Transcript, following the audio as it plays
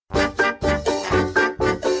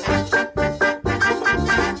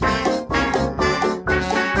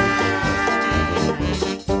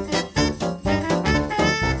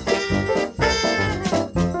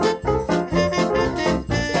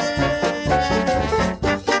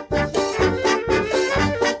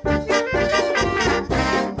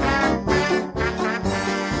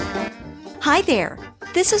Hi there.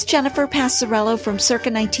 This is Jennifer Passarello from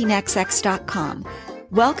Circa19XX.com.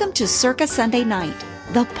 Welcome to Circa Sunday Night,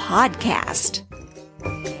 the podcast.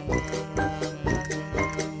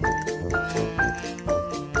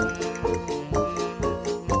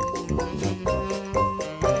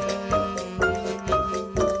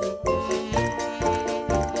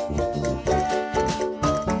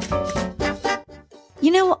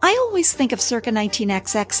 You know, I always think of Circa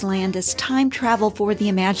 19XX land as time travel for the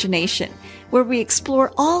imagination, where we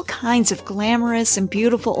explore all kinds of glamorous and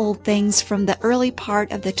beautiful old things from the early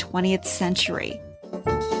part of the 20th century.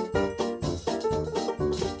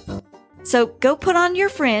 So go put on your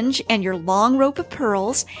fringe and your long rope of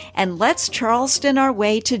pearls, and let's Charleston our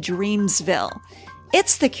way to Dreamsville.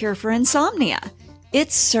 It's the cure for insomnia.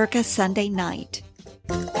 It's Circa Sunday Night.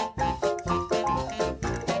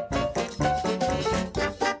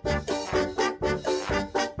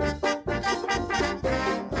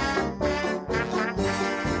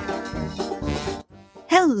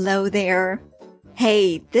 Hello there.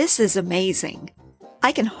 Hey, this is amazing.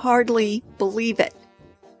 I can hardly believe it.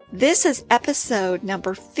 This is episode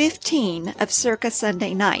number 15 of Circa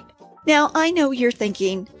Sunday Night. Now, I know you're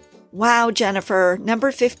thinking, wow, Jennifer,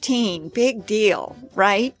 number 15, big deal,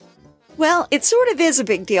 right? Well, it sort of is a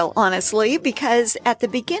big deal, honestly, because at the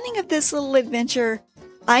beginning of this little adventure,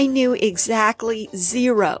 I knew exactly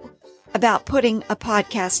zero about putting a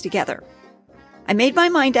podcast together. I made my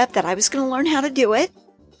mind up that I was going to learn how to do it.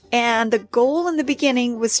 And the goal in the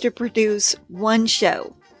beginning was to produce one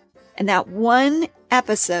show. And that one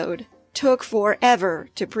episode took forever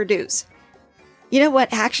to produce. You know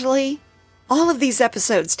what? Actually, all of these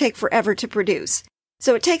episodes take forever to produce.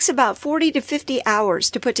 So it takes about 40 to 50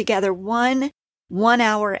 hours to put together one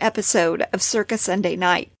 1-hour episode of Circa Sunday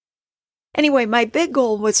Night. Anyway, my big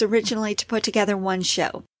goal was originally to put together one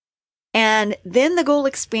show. And then the goal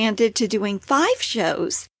expanded to doing 5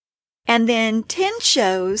 shows. And then 10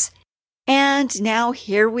 shows, and now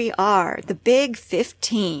here we are, the big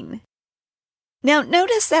 15. Now,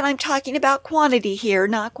 notice that I'm talking about quantity here,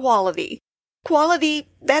 not quality. Quality,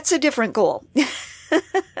 that's a different goal.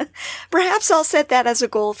 Perhaps I'll set that as a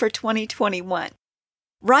goal for 2021.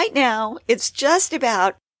 Right now, it's just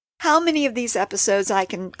about how many of these episodes I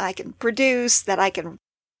can produce, that I can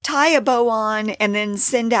tie a bow on, and then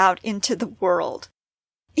send out into the world.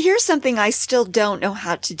 Here's something I still don't know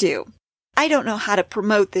how to do. I don't know how to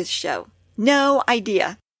promote this show. No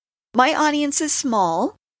idea. My audience is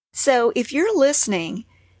small, so if you're listening,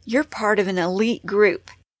 you're part of an elite group.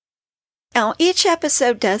 Now, each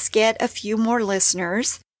episode does get a few more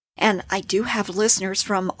listeners, and I do have listeners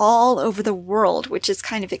from all over the world, which is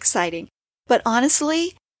kind of exciting. But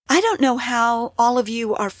honestly, I don't know how all of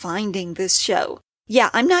you are finding this show. Yeah,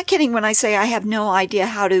 I'm not kidding when I say I have no idea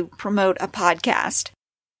how to promote a podcast.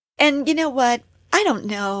 And you know what? I don't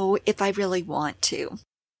know if I really want to.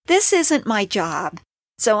 This isn't my job,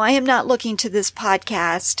 so I am not looking to this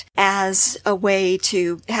podcast as a way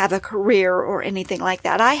to have a career or anything like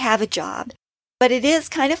that. I have a job, but it is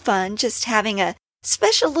kind of fun just having a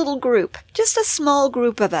special little group, just a small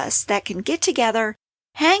group of us that can get together,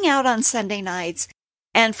 hang out on Sunday nights,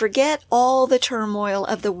 and forget all the turmoil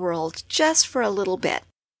of the world just for a little bit.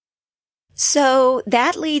 So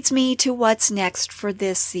that leads me to what's next for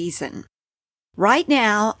this season. Right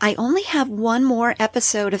now, I only have one more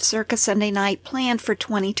episode of Circa Sunday Night planned for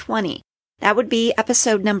 2020. That would be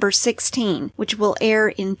episode number 16, which will air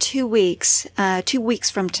in 2 weeks, 2 weeks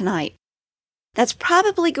from tonight. That's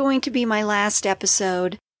probably going to be my last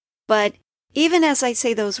episode, but even as I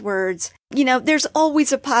say those words, you know, there's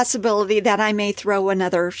always a possibility that I may throw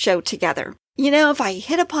another show together. You know, if I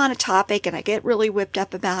hit upon a topic and I get really whipped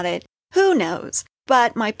up about it, who knows?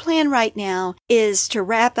 But my plan right now is to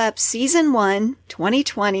wrap up Season 1,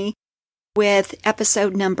 2020, with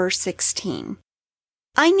episode number 16.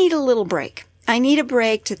 I need a little break. I need a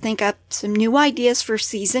break to think up some new ideas for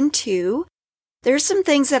Season 2. There's some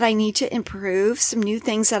things that I need to improve, some new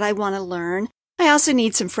things that I want to learn. I also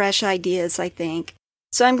need some fresh ideas, I think.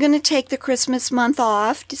 So I'm going to take the Christmas month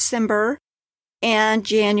off, December and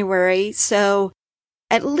January, so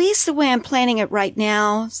at least the way I'm planning it right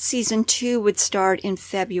now, Season 2 would start in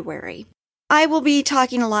February. I will be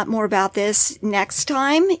talking a lot more about this next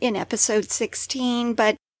time in episode 16,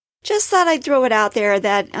 but just thought I'd throw it out there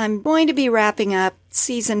that I'm going to be wrapping up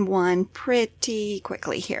Season 1 pretty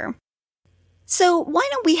quickly here. So why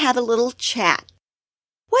don't we have a little chat?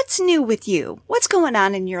 What's new with you? What's going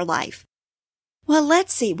on in your life? Well,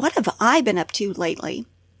 let's see. What have I been up to lately?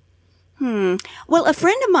 Well, a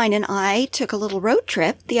friend of mine and I took a little road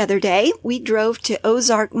trip the other day. We drove to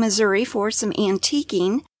Ozark, Missouri for some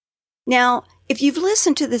antiquing. Now, if you've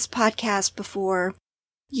listened to this podcast before,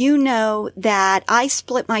 you know that I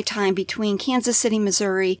split my time between Kansas City,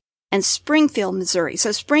 Missouri and Springfield, Missouri.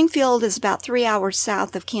 So Springfield is about 3 hours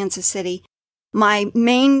south of Kansas City. My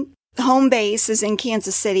main home base is in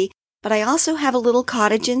Kansas City, but I also have a little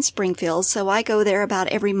cottage in Springfield, so I go there about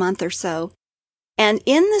every month or so. And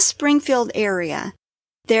in the Springfield area,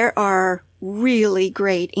 there are really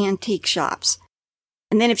great antique shops.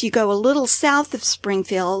 And then if you go a little south of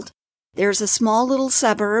Springfield, there's a small little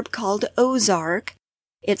suburb called Ozark.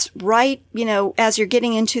 It's right, as you're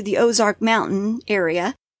getting into the Ozark Mountain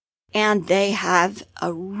area. And they have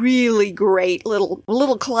a really great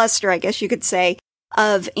little cluster, I guess you could say,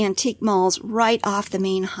 of antique malls right off the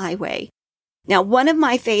main highway. Now, one of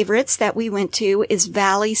my favorites that we went to is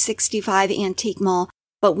Valley 65 Antique Mall,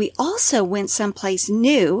 but we also went someplace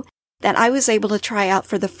new that I was able to try out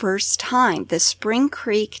for the first time, the Spring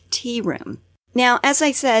Creek Tea Room. Now, as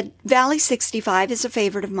I said, Valley 65 is a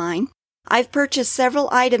favorite of mine. I've purchased several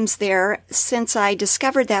items there since I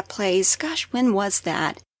discovered that place. Gosh, when was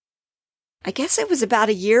that? I guess it was about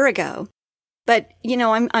a year ago. But,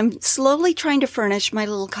 I'm slowly trying to furnish my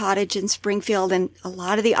little cottage in Springfield, and a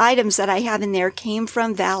lot of the items that I have in there came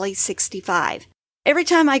from Valley 65. Every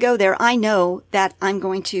time I go there, I know that I'm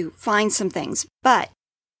going to find some things. But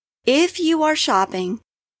if you are shopping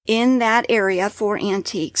in that area for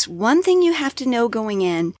antiques, one thing you have to know going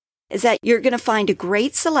in is that you're going to find a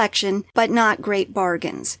great selection, but not great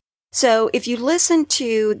bargains. So if you listen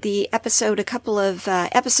to the episode a couple of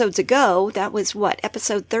episodes ago, that was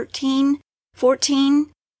episode 13,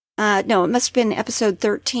 14? No, it must have been episode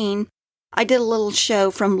 13. I did a little show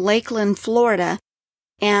from Lakeland, Florida,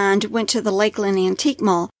 and went to the Lakeland Antique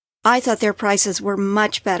Mall. I thought their prices were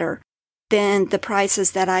much better than the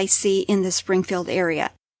prices that I see in the Springfield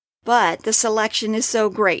area. But the selection is so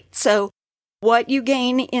great. So what you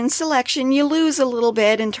gain in selection, you lose a little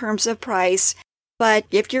bit in terms of price. But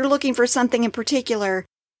if you're looking for something in particular,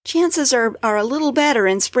 chances are a little better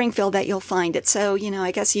in Springfield that you'll find it. So,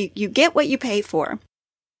 I guess you get what you pay for.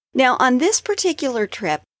 Now, on this particular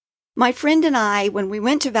trip, my friend and I, when we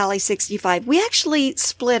went to Valley 65, we actually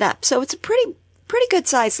split up. So it's a pretty good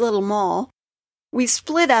sized little mall. We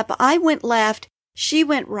split up. I went left, she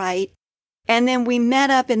went right. And then we met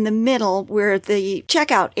up in the middle where the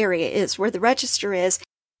checkout area is, where the register is.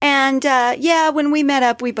 And, when we met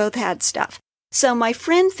up, we both had stuff. So my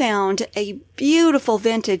friend found a beautiful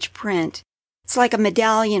vintage print. It's like a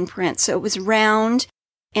medallion print. So it was round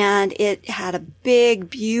and it had a big,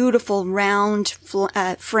 beautiful round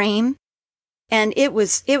frame. And it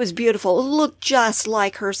was beautiful. It looked just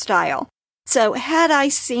like her style. So had I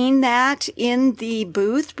seen that in the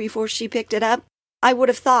booth before she picked it up, I would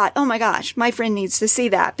have thought, oh my gosh, my friend needs to see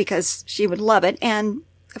that because she would love it. And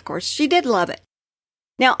of course she did love it.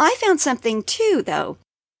 Now I found something too, though.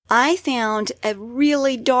 I found a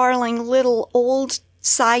really darling little old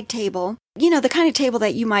side table, the kind of table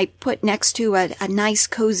that you might put next to a nice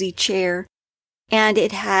cozy chair. And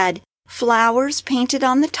it had flowers painted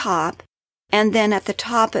on the top and then at the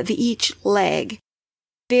top of each leg.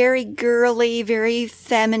 Very girly, very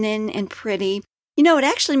feminine and pretty. It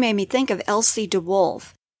actually made me think of Elsie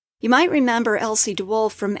DeWolf. You might remember Elsie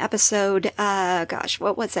DeWolf from episode,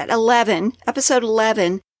 what was that? 11, episode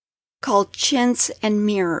 11. Called Chintz and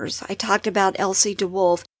Mirrors. I talked about Elsie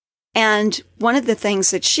DeWolf, and one of the things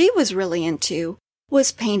that she was really into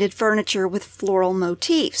was painted furniture with floral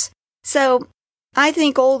motifs. So I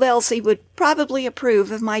think old Elsie would probably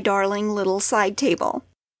approve of my darling little side table.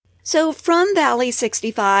 So from Valley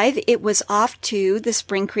 65, it was off to the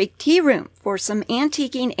Spring Creek Tea Room for some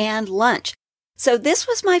antiquing and lunch. So this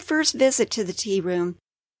was my first visit to the tea room.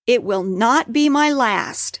 It will not be my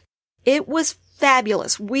last. It was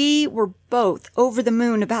fabulous. We were both over the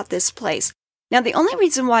moon about this place. Now, the only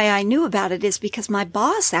reason why I knew about it is because my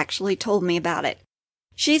boss actually told me about it.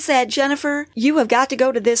 She said, Jennifer, you have got to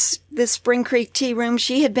go to this Spring Creek Tea Room.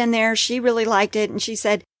 She had been there. She really liked it. And she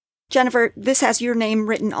said, Jennifer, this has your name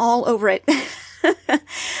written all over it.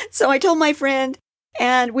 So I told my friend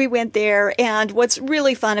and we went there. And what's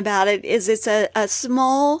really fun about it is it's a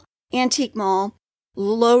small antique mall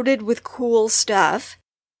loaded with cool stuff.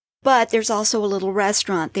 But there's also a little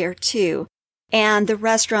restaurant there too. And the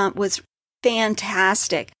restaurant was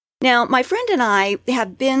fantastic. Now, my friend and I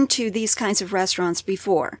have been to these kinds of restaurants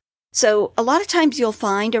before. So a lot of times you'll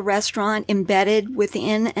find a restaurant embedded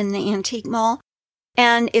within an antique mall.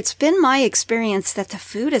 And it's been my experience that the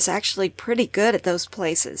food is actually pretty good at those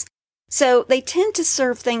places. So they tend to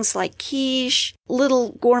serve things like quiche,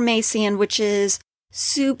 little gourmet sandwiches,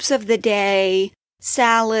 soups of the day,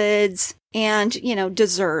 salads, and,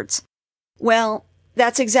 desserts. Well,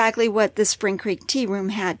 that's exactly what the Spring Creek Tea Room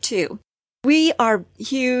had too. We are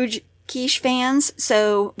huge quiche fans,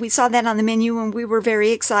 so we saw that on the menu and we were very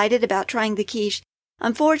excited about trying the quiche.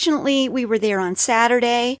 Unfortunately, we were there on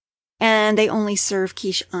Saturday and they only serve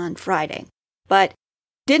quiche on Friday. But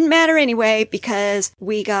didn't matter anyway because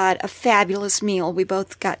we got a fabulous meal. We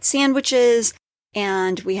both got sandwiches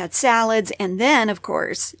and we had salads and then, of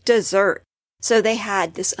course, dessert. So they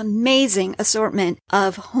had this amazing assortment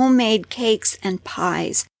of homemade cakes and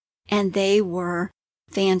pies, and they were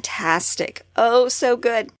fantastic. Oh, so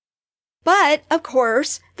good. But, of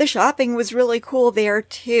course, the shopping was really cool there,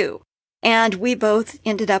 too. And we both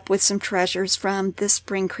ended up with some treasures from the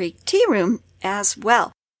Spring Creek Tea Room as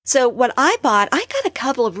well. So what I got a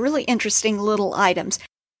couple of really interesting little items.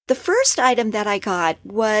 The first item that I got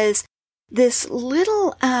was this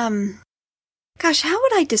little, how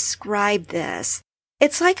would I describe this?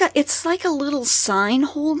 It's like a little sign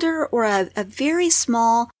holder or a very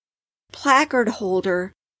small placard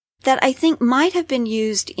holder that I think might have been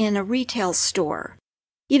used in a retail store.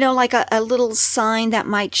 You know, like a little sign that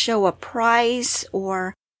might show a price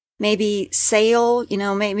or maybe sale. You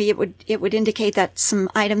know, maybe it would indicate that some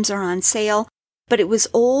items are on sale. But it was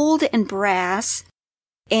old and brass,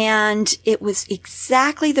 and it was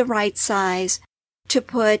exactly the right size to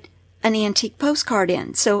put an antique postcard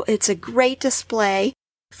in. So it's a great display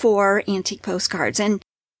for antique postcards. And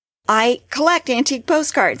I collect antique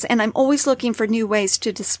postcards, and I'm always looking for new ways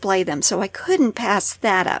to display them. So I couldn't pass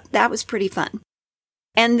that up. That was pretty fun.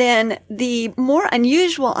 And then the more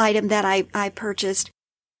unusual item that I purchased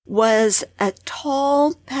was a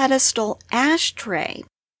tall pedestal ashtray.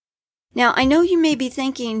 Now, I know you may be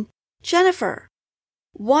thinking, Jennifer,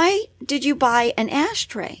 why did you buy an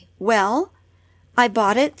ashtray? Well, I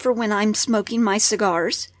bought it for when I'm smoking my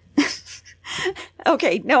cigars.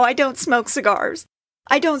 Okay, no, I don't smoke cigars.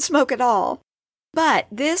 I don't smoke at all. But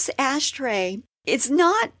this ashtray, it's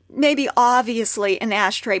not maybe obviously an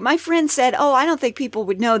ashtray. My friend said, oh, I don't think people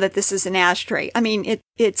would know that this is an ashtray. I mean,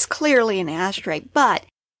 it's clearly an ashtray, but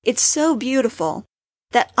it's so beautiful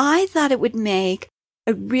that I thought it would make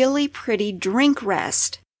a really pretty drink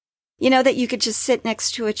rest. You know, that you could just sit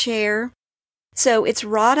next to a chair. So it's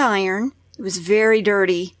wrought iron. It was very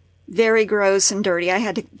dirty, very gross and dirty. I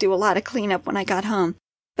had to do a lot of cleanup when I got home.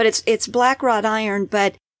 But it's black wrought iron,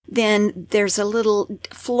 but then there's a little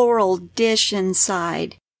floral dish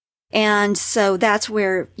inside. And so that's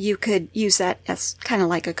where you could use that as kind of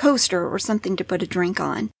like a coaster or something to put a drink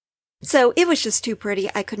on. So it was just too pretty.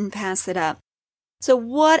 I couldn't pass it up. So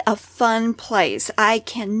what a fun place. I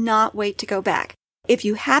cannot wait to go back. If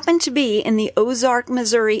you happen to be in the Ozark,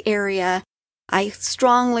 Missouri area, I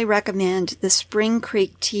strongly recommend the Spring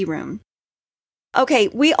Creek Tea Room. Okay,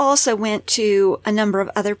 we also went to a number of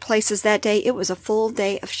other places that day. It was a full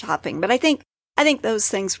day of shopping, but I think those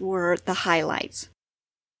things were the highlights.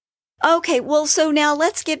 Okay, well, so now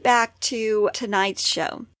let's get back to tonight's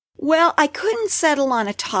show. Well, I couldn't settle on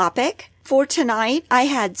a topic for tonight. I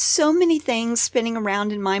had so many things spinning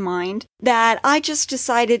around in my mind that I just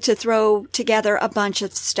decided to throw together a bunch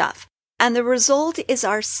of stuff. And the result is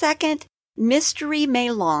our second Mystery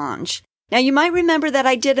Melange. Now, you might remember that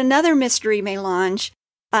I did another Mystery Melange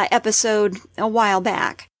episode a while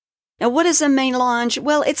back. Now, what is a melange?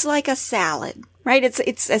 Well, it's like a salad, right?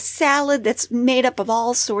 It's a salad that's made up of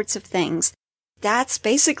all sorts of things. That's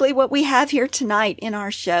basically what we have here tonight in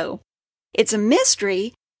our show. It's a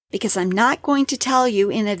mystery because I'm not going to tell you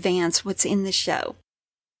in advance what's in the show.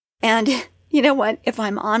 And you know what? If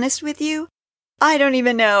I'm honest with you, I don't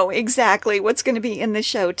even know exactly what's going to be in the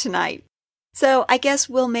show tonight. So I guess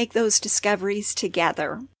we'll make those discoveries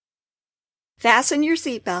together. Fasten your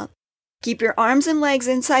seatbelt, keep your arms and legs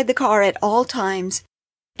inside the car at all times,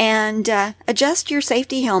 and adjust your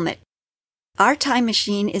safety helmet. Our time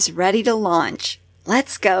machine is ready to launch.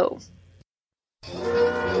 Let's go.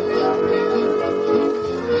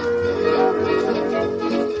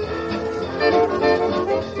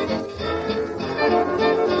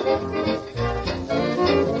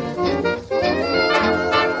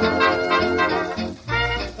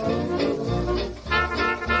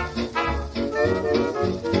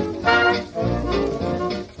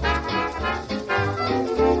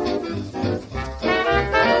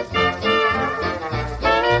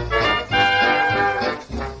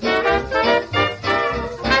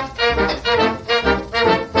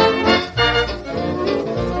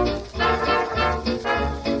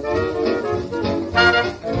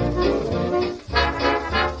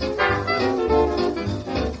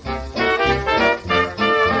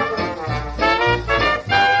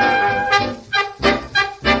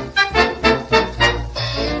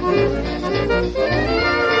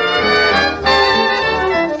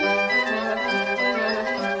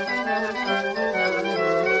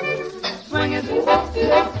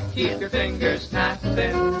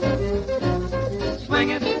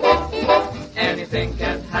 swing it, anything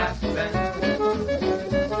can happen.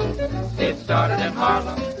 It started in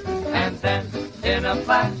Harlem, and then in a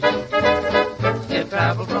flash, it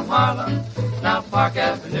traveled from Harlem. Now Park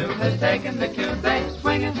Avenue has taken the cue. They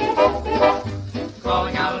swing it,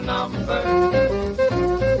 calling out a number.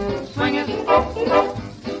 Swing it,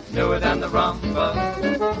 newer than the rumba.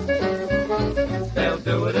 They'll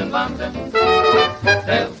do it in London,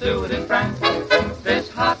 they'll do it in France. This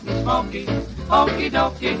hot and smoky, hokey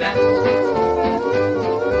dokey dance.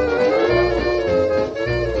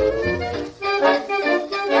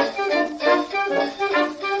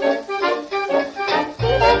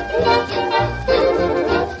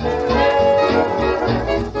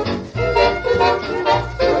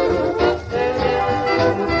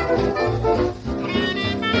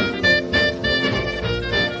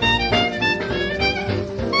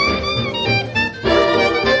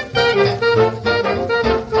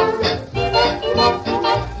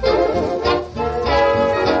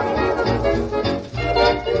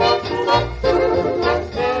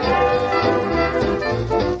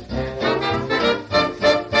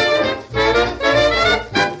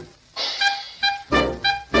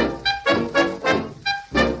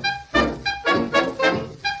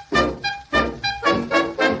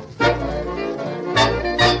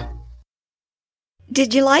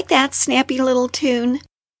 Did you like that snappy little tune?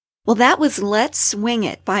 Well, that was Let's Swing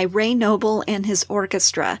It by Ray Noble and his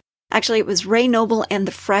orchestra. Actually, it was Ray Noble and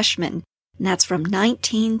the Freshmen, and that's from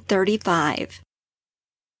 1935.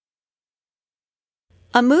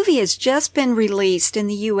 A movie has just been released in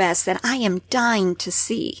the U.S. that I am dying to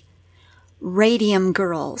see. Radium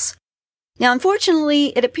Girls. Now, unfortunately,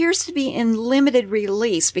 it appears to be in limited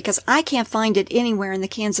release because I can't find it anywhere in the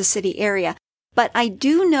Kansas City area. But I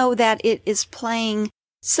do know that it is playing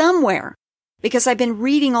somewhere because I've been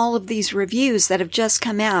reading all of these reviews that have just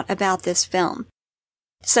come out about this film.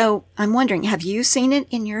 So I'm wondering, have you seen it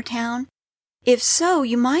in your town? If so,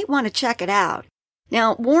 you might want to check it out.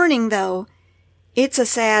 Now, warning though, it's a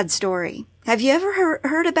sad story. Have you ever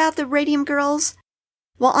heard about the Radium Girls?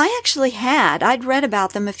 Well, I actually had. I'd read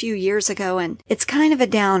about them a few years ago, and it's kind of a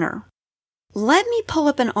downer. Let me pull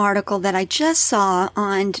up an article that I just saw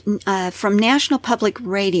on from National Public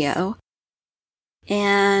Radio.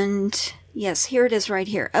 And yes, here it is right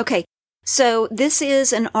here. Okay, so this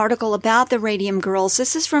is an article about the Radium Girls.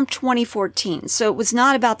 This is from 2014, so it was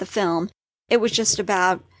not about the film. It was just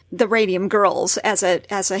about the Radium Girls as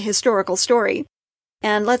a historical story.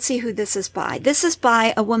 And let's see who this is by. This is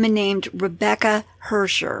by a woman named Rebecca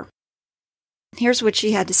Hersher. Here's what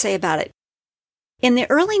she had to say about it. In the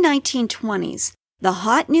early 1920s, the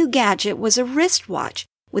hot new gadget was a wristwatch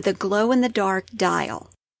with a glow-in-the-dark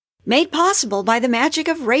dial. Made possible by the magic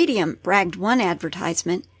of radium, bragged one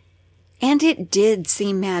advertisement. And it did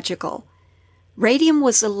seem magical. Radium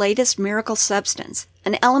was the latest miracle substance,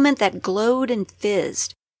 an element that glowed and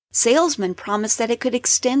fizzed. Salesmen promised that it could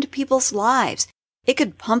extend people's lives, it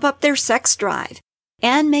could pump up their sex drive,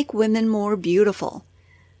 and make women more beautiful.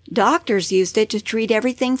 Doctors used it to treat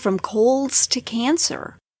everything from colds to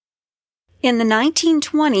cancer. In the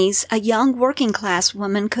 1920s, a young working-class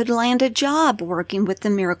woman could land a job working with the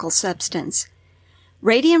miracle substance.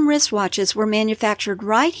 Radium wristwatches were manufactured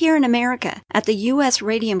right here in America at the U.S.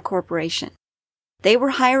 Radium Corporation. They were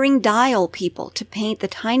hiring dial people to paint the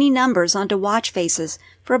tiny numbers onto watch faces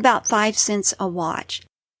for about 5 cents a watch.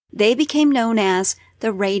 They became known as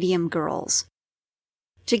the Radium Girls.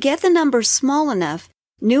 To get the numbers small enough,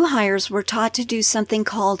 new hires were taught to do something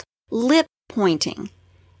called lip pointing.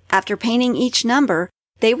 After painting each number,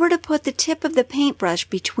 they were to put the tip of the paintbrush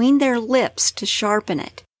between their lips to sharpen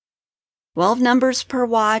it. 12 numbers per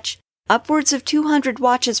watch, upwards of 200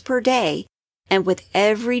 watches per day, and with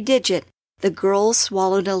every digit, the girls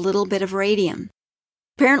swallowed a little bit of radium.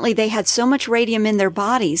 Apparently they had so much radium in their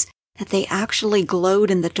bodies that they actually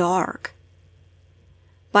glowed in the dark.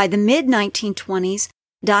 By the mid-1920s,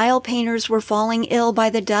 dial painters were falling ill by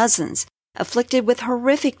the dozens, afflicted with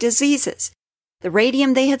horrific diseases. The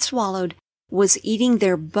radium they had swallowed was eating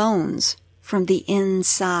their bones from the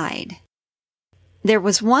inside. There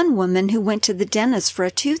was one woman who went to the dentist for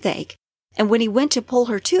a toothache, and when he went to pull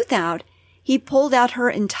her tooth out, he pulled out her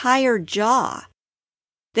entire jaw.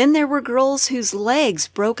 Then there were girls whose legs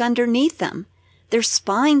broke underneath them. Their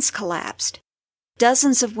spines collapsed.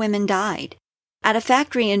 Dozens of women died. At a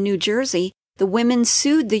factory in New Jersey, the women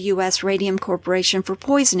sued the U.S. Radium Corporation for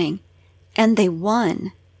poisoning, and they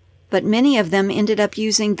won. But many of them ended up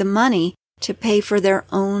using the money to pay for their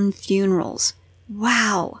own funerals.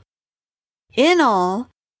 Wow! In all,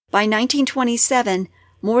 by 1927,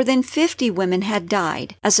 more than 50 women had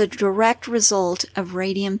died as a direct result of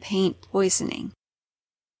radium paint poisoning.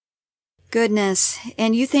 Goodness,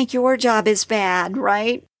 and you think your job is bad,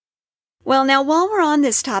 right? Well, now, while we're on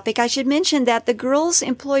this topic, I should mention that the girls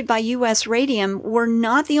employed by U.S. Radium were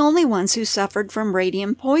not the only ones who suffered from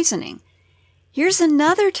radium poisoning. Here's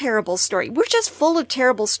another terrible story. We're just full of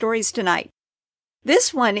terrible stories tonight.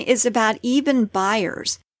 This one is about Eben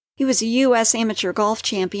Byers. He was a U.S. amateur golf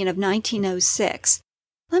champion of 1906.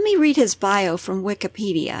 Let me read his bio from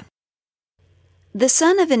Wikipedia. The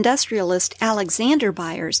son of industrialist Alexander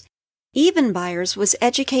Byers, Eben Byers was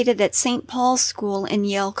educated at St. Paul's School and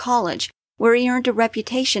Yale College, where he earned a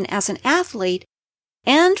reputation as an athlete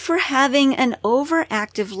and for having an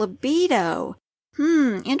overactive libido.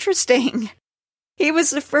 Interesting. He was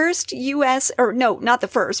the first he was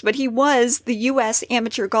the U.S.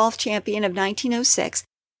 amateur golf champion of 1906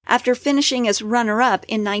 after finishing as runner-up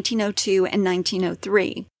in 1902 and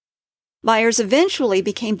 1903. Byers eventually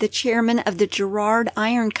became the chairman of the Girard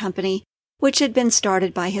Iron Company, which had been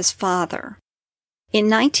started by his father. In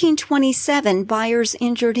 1927, Byers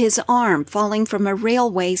injured his arm falling from a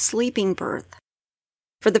railway sleeping berth.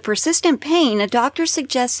 For the persistent pain, a doctor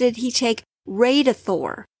suggested he take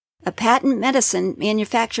Radithor, a patent medicine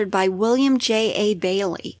manufactured by William J.A.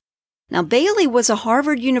 Bailey. Now, Bailey was a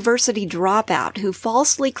Harvard University dropout who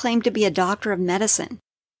falsely claimed to be a doctor of medicine.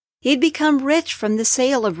 He'd become rich from the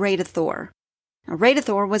sale of Radithor. Now,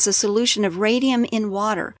 Radithor was a solution of radium in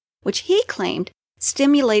water, which he claimed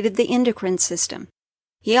stimulated the endocrine system.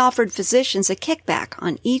 He offered physicians a kickback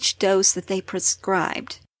on each dose that they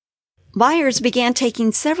prescribed. Byers began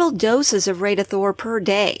taking several doses of Radithor per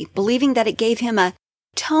day, believing that it gave him a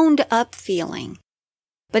toned-up feeling.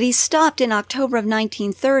 But he stopped in October of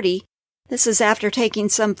 1930, this is after taking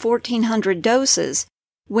some 1,400 doses,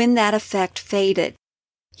 when that effect faded.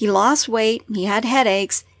 He lost weight, he had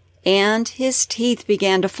headaches, and his teeth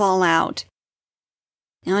began to fall out.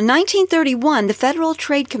 Now, in 1931, the Federal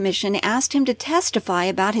Trade Commission asked him to testify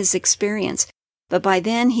about his experience, but by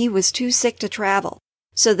then he was too sick to travel,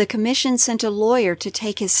 so the commission sent a lawyer to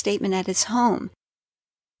take his statement at his home.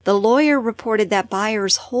 The lawyer reported that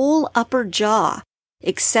Byers' whole upper jaw,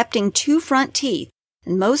 excepting 2 front teeth,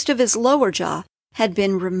 and most of his lower jaw, had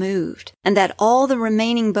been removed, and that all the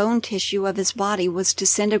remaining bone tissue of his body was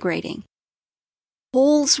disintegrating.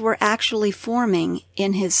 Holes were actually forming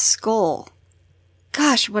in his skull.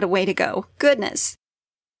 Gosh, what a way to go. Goodness.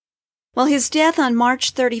 Well, his death on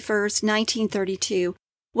March 31st, 1932,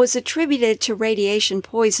 was attributed to radiation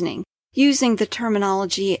poisoning, using the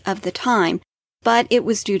terminology of the time, but it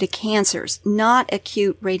was due to cancers, not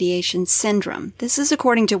acute radiation syndrome. This is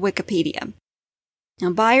according to Wikipedia.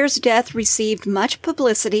 Now, Byers' death received much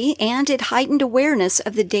publicity, and it heightened awareness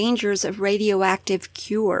of the dangers of radioactive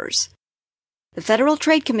cures. The Federal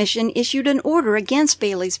Trade Commission issued an order against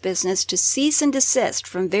Bailey's business to cease and desist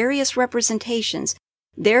from various representations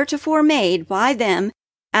theretofore made by them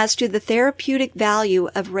as to the therapeutic value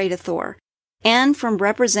of Radithor, and from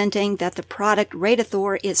representing that the product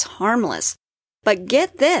Radithor is harmless. But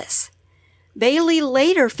get this! Bailey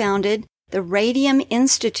later founded the Radium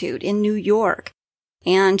Institute in New York,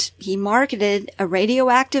 and he marketed a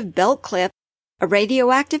radioactive belt clip, a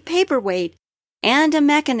radioactive paperweight, and a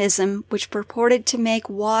mechanism which purported to make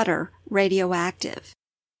water radioactive.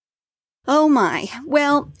 Oh my.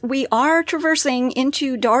 Well, we are traversing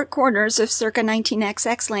into dark corners of circa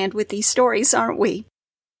 19XX land with these stories, aren't we?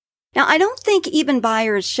 Now, I don't think Eben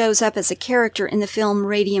Byers shows up as a character in the film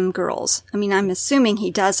Radium Girls. I'm assuming he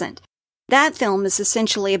doesn't. That film is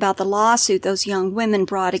essentially about the lawsuit those young women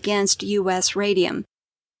brought against U.S. Radium.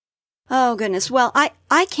 Oh, goodness. Well,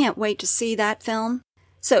 I can't wait to see that film.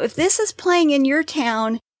 So if this is playing in your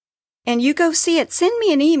town and you go see it, send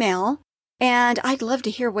me an email, and I'd love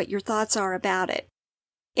to hear what your thoughts are about it.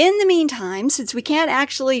 In the meantime, since we can't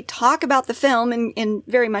actually talk about the film in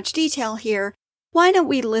very much detail here, why don't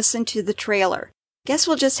we listen to the trailer? Guess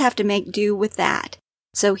we'll just have to make do with that.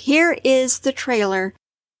 So here is the trailer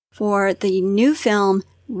for the new film,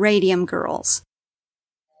 Radium Girls.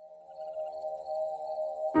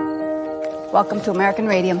 Welcome to American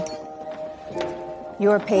Radium. You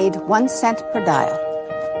are paid 1 cent per dial.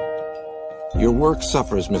 Your work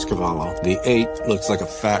suffers, Miss Cavallo. The 8 looks like a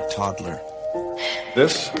fat toddler.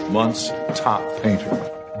 This month's top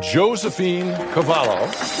painter, Josephine Cavallo.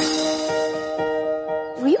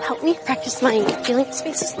 Will you help me practice my feeling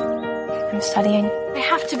spaces? I'm studying. I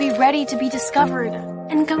have to be ready to be discovered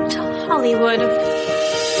and go to Hollywood.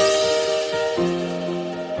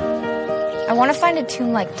 I want to find a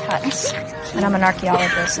tomb like Tut's, and I'm an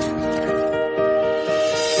archaeologist.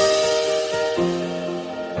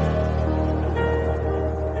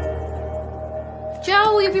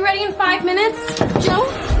 Joe, will you be ready in 5 minutes? Joe?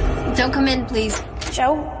 Don't come in, please.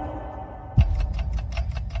 Joe?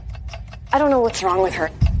 I don't know what's wrong with her.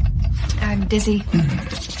 I'm dizzy.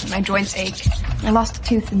 My joints ache. I lost a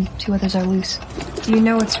tooth and 2 others are loose. Do you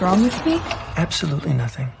know what's wrong with me? Absolutely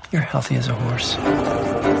nothing. You're healthy as a horse.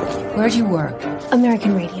 Where do you work?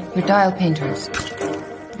 American Radium. We're dial painters.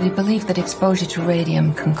 We believe that exposure to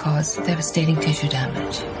radium can cause devastating tissue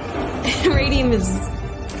damage. Radium is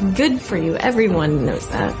good for you. Everyone knows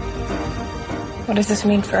that. What does this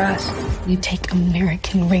mean for us? We take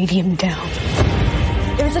American Radium down.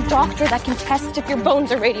 There's a doctor that can test if your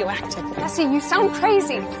bones are radioactive. Bessie, you sound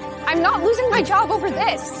crazy. I'm not losing my job over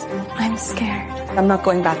this. I'm scared. I'm not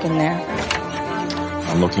going back in there.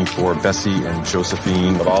 I'm looking for Bessie and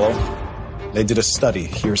Josephine Cavallo. They did a study.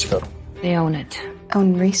 Here's her. They own it.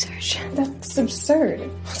 Own research. That's absurd.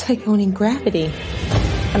 It's like owning gravity.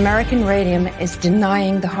 American Radium is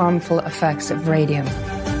denying the harmful effects of radium.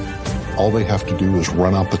 All they have to do is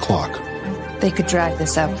run out the clock. They could drag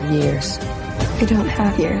this out for years. We don't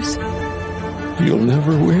have years. You'll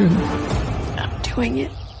never win. I'm doing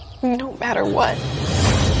it. No matter what.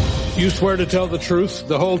 You swear to tell the truth,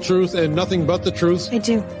 the whole truth, and nothing but the truth? I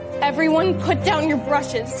do. Everyone put down your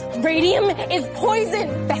brushes. Radium is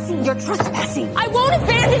poison. Bessie, you're trespassing. I won't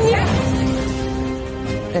abandon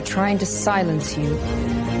you. They're trying to silence you.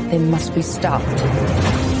 They must be stopped. You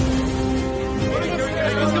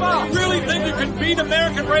really think you can beat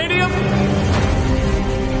American Radium?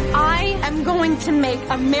 I am going to make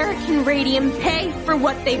American Radium pay for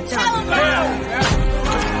what they've done.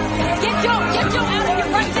 Get Joe out of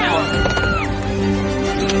here right now.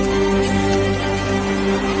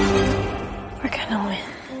 We're gonna win.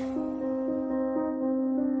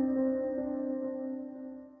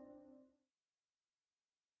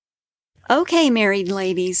 Okay, married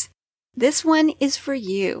ladies, this one is for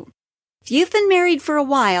you. If you've been married for a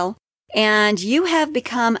while, and you have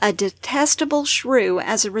become a detestable shrew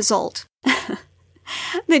as a result,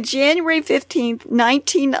 the January 15th,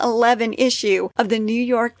 1911 issue of the New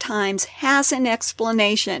York Times has an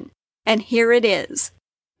explanation, and here it is.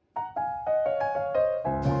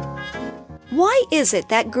 Why is it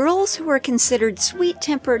that girls who are considered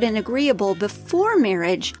sweet-tempered and agreeable before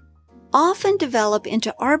marriage often develop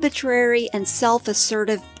into arbitrary and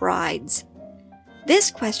self-assertive brides?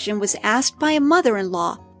 This question was asked by a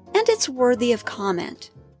mother-in-law, and it's worthy of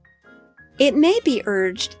comment. It may be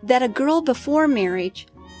urged that a girl before marriage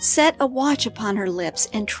set a watch upon her lips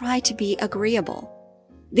and try to be agreeable.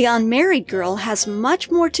 The unmarried girl has much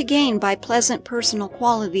more to gain by pleasant personal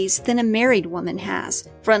qualities than a married woman has,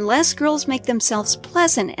 for unless girls make themselves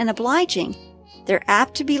pleasant and obliging, they're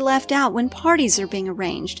apt to be left out when parties are being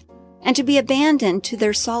arranged, and to be abandoned to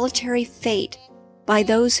their solitary fate by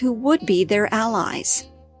those who would be their allies.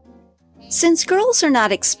 Since girls are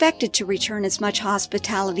not expected to return as much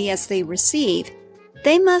hospitality as they receive,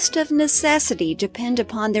 they must of necessity depend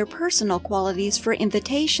upon their personal qualities for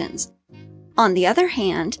invitations. On the other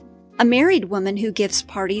hand, a married woman who gives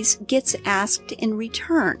parties gets asked in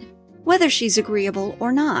return, whether she's agreeable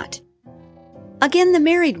or not. Again, the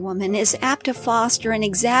married woman is apt to foster an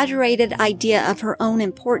exaggerated idea of her own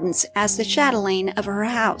importance as the chatelaine of her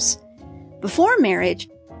house. Before marriage,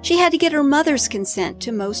 she had to get her mother's consent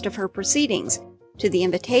to most of her proceedings, to the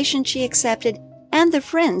invitation she accepted, and the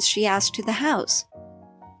friends she asked to the house.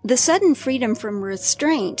 The sudden freedom from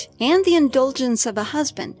restraint and the indulgence of a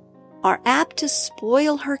husband are apt to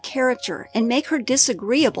spoil her character and make her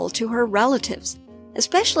disagreeable to her relatives,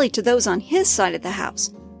 especially to those on his side of the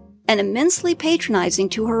house, and immensely patronizing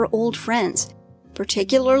to her old friends,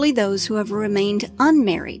 particularly those who have remained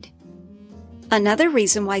unmarried. Another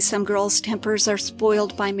reason why some girls' tempers are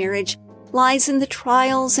spoiled by marriage lies in the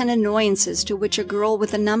trials and annoyances to which a girl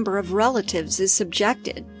with a number of relatives is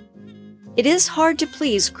subjected. It is hard to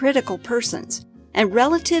please critical persons, and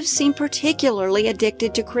relatives seem particularly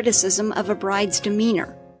addicted to criticism of a bride's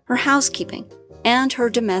demeanor, her housekeeping, and her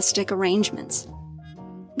domestic arrangements.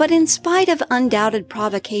 But in spite of undoubted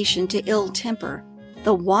provocation to ill temper,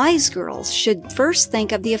 the wise girls should first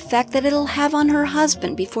think of the effect that it'll have on her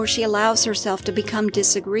husband before she allows herself to become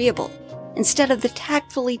disagreeable, instead of the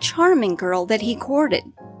tactfully charming girl that he courted.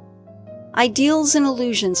 Ideals and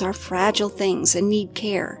illusions are fragile things and need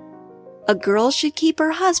care. A girl should keep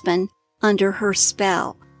her husband under her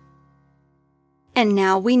spell. And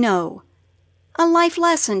now we know. A life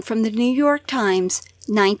lesson from the New York Times,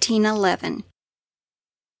 1911.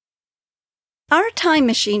 Our time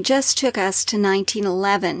machine just took us to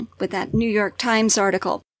 1911 with that New York Times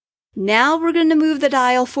article. Now we're going to move the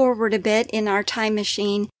dial forward a bit in our time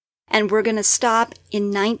machine, and we're going to stop in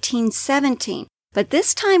 1917. But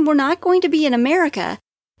this time we're not going to be in America.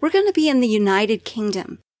 We're going to be in the United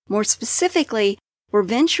Kingdom. More specifically, we're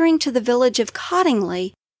venturing to the village of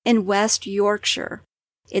Cottingley in West Yorkshire.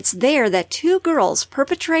 It's there that two girls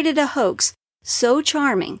perpetrated a hoax so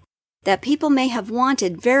charming that people may have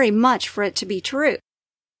wanted very much for it to be true.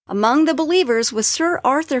 Among the believers was Sir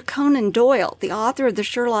Arthur Conan Doyle, the author of the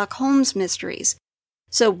Sherlock Holmes mysteries.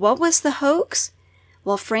 So what was the hoax?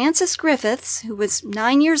 Well, Frances Griffiths, who was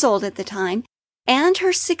 9 years old at the time, and her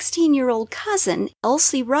 16-year-old cousin,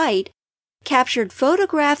 Elsie Wright, captured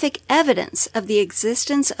photographic evidence of the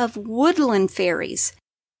existence of woodland fairies.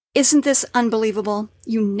 Isn't this unbelievable?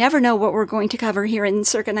 You never know what we're going to cover here in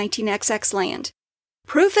Circa 19XX land.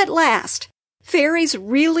 Proof at last! Fairies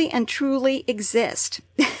really and truly exist.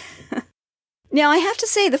 Now, I have to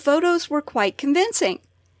say the photos were quite convincing.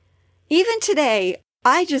 Even today,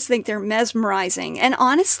 I just think they're mesmerizing, and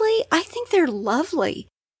honestly, I think they're lovely.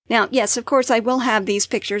 Now, yes, of course, I will have these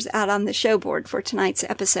pictures out on the show board for tonight's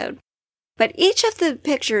episode. But each of the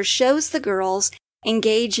pictures shows the girls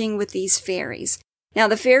engaging with these fairies. Now,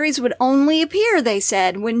 the fairies would only appear, they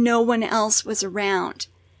said, when no one else was around.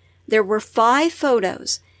 There were 5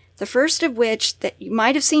 photos, the first of which that you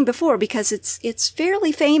might have seen before because it's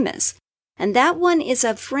fairly famous. And that one is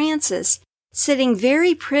of Frances sitting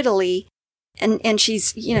very prettily, and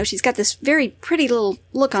she's got this very pretty little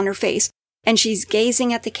look on her face, and she's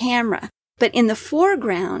gazing at the camera. But in the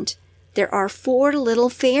foreground, there are 4 little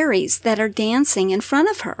fairies that are dancing in front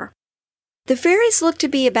of her. The fairies look to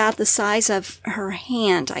be about the size of her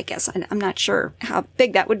hand, I guess. I'm not sure how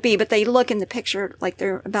big that would be, but they look in the picture like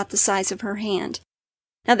they're about the size of her hand.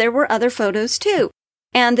 Now, there were other photos, too,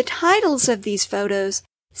 and the titles of these photos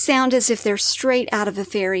sound as if they're straight out of a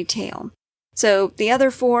fairy tale. So the other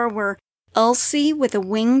 4 were Elsie with a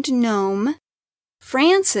winged gnome,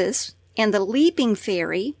 Frances and the leaping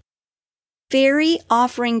fairy, Fairy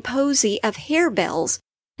offering Posy of harebells.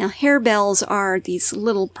 Now, harebells are these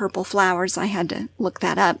little purple flowers. I had to look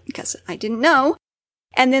that up because I didn't know.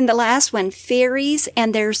 And then the last one, Fairies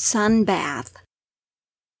and their sun bath.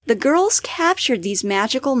 The girls captured these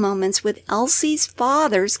magical moments with Elsie's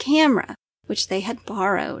father's camera, which they had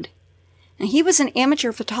borrowed. Now, he was an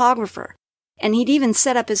amateur photographer, and he'd even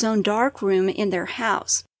set up his own darkroom in their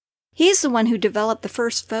house. He's the one who developed the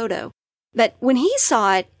first photo, but when he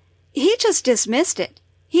saw it, he just dismissed it.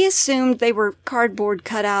 He assumed they were cardboard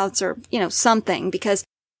cutouts or, something, because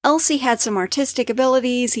Elsie had some artistic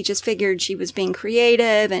abilities. He just figured she was being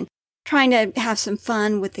creative and trying to have some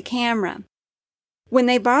fun with the camera. When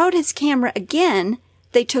they borrowed his camera again,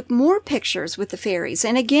 they took more pictures with the fairies,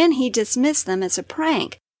 and again he dismissed them as a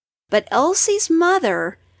prank. But Elsie's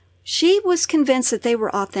mother, she was convinced that they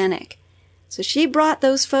were authentic. So she brought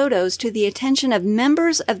those photos to the attention of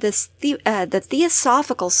members of the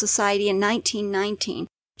Theosophical Society in 1919.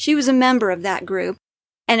 She was a member of that group,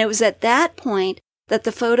 and it was at that point that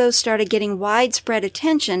the photos started getting widespread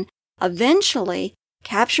attention, eventually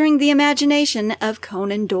capturing the imagination of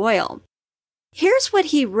Conan Doyle. Here's what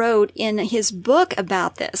he wrote in his book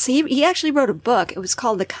about this. He actually wrote a book. It was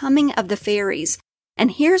called The Coming of the Fairies.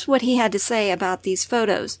 And here's what he had to say about these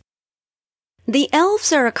photos. The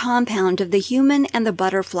elves are a compound of the human and the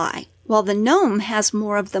butterfly, while the gnome has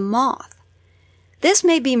more of the moth. This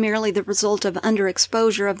may be merely the result of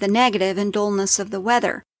underexposure of the negative and dullness of the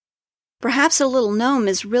weather. Perhaps a little gnome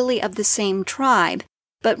is really of the same tribe,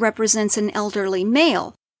 but represents an elderly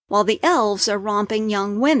male, while the elves are romping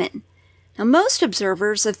young women. Now, most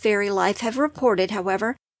observers of fairy life have reported,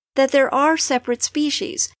 however, that there are separate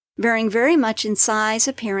species, varying very much in size,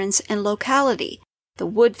 appearance, and locality. The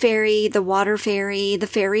wood fairy, the water fairy, the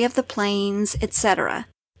fairy of the plains, etc.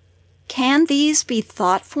 Can these be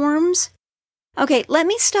thought forms? Okay, let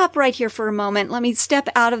me stop right here for a moment. Let me step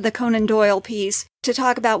out of the Conan Doyle piece to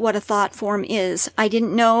talk about what a thought form is. I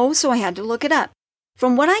didn't know, so I had to look it up.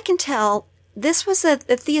 From what I can tell, this was a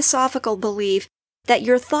theosophical belief that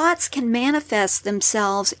your thoughts can manifest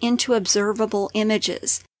themselves into observable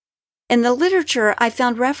images. In the literature, I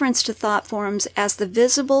found reference to thought forms as the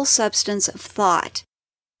visible substance of thought.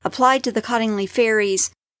 Applied to the Cottingley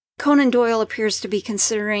fairies, Conan Doyle appears to be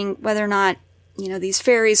considering whether or not, these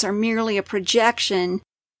fairies are merely a projection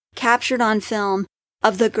captured on film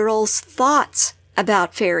of the girls' thoughts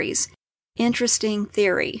about fairies. Interesting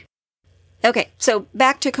theory. Okay, so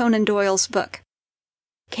back to Conan Doyle's book.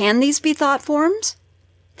 Can these be thought forms?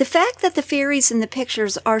 The fact that the fairies in the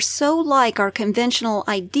pictures are so like our conventional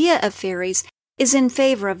idea of fairies is in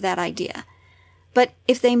favor of that idea. But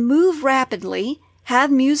if they move rapidly, have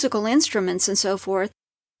musical instruments and so forth,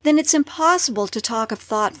 then it's impossible to talk of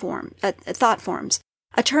thought forms,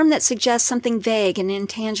 a term that suggests something vague and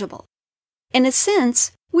intangible. In a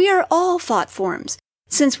sense, we are all thought forms,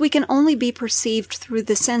 since we can only be perceived through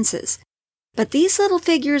the senses. But these little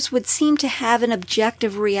figures would seem to have an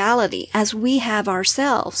objective reality as we have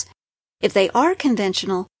ourselves. If they are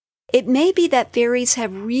conventional, it may be that fairies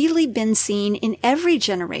have really been seen in every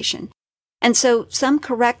generation, and so some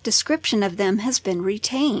correct description of them has been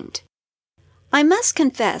retained. I must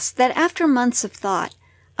confess that after months of thought,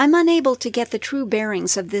 I'm unable to get the true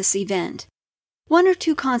bearings of this event. One or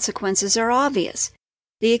two consequences are obvious.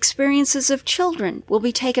 The experiences of children will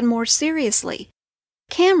be taken more seriously.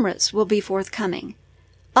 Cameras will be forthcoming.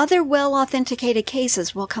 Other well-authenticated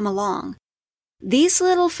cases will come along. These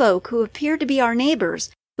little folk who appear to be our neighbors,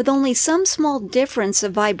 with only some small difference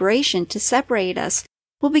of vibration to separate us,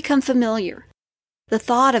 will become familiar. The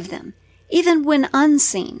thought of them, even when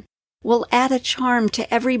unseen, will add a charm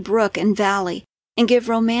to every brook and valley and give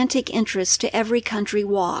romantic interest to every country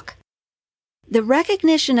walk. The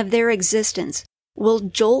recognition of their existence will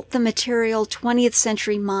jolt the material 20th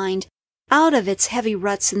century mind out of its heavy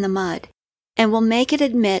ruts in the mud and will make it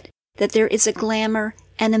admit that there is a glamour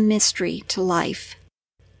and a mystery to life.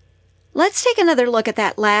 Let's take another look at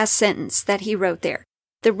that last sentence that he wrote there.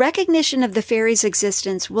 The recognition of the fairies'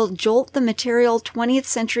 existence will jolt the material 20th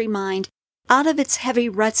century mind out of its heavy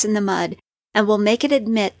ruts in the mud and will make it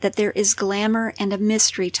admit that there is glamour and a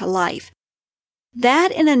mystery to life.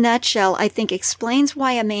 That, in a nutshell, I think explains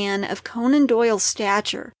why a man of Conan Doyle's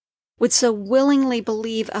stature would so willingly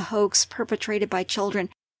believe a hoax perpetrated by children.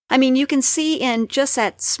 I mean, you can see in just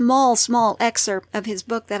that small excerpt of his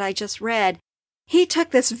book that I just read, he took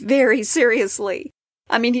this very seriously.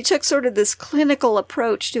 I mean, he took sort of this clinical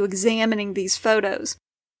approach to examining these photos.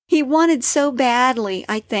 He wanted so badly,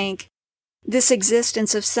 I think, this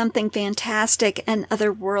existence of something fantastic and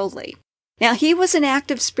otherworldly. Now, he was an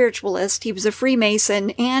active spiritualist, he was a Freemason,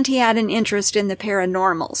 and he had an interest in the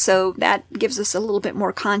paranormal, so that gives us a little bit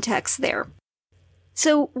more context there.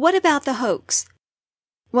 So, what about the hoax?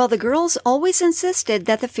 Well, the girls always insisted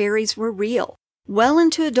that the fairies were real. Well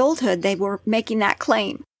into adulthood, they were making that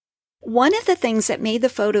claim. One of the things that made the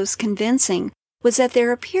photos convincing was that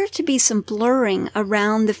there appeared to be some blurring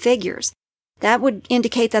around the figures. That would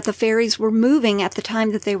indicate that the fairies were moving at the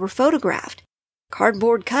time that they were photographed.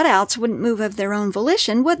 Cardboard cutouts wouldn't move of their own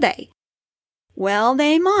volition, would they? Well,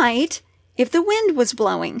 they might, if the wind was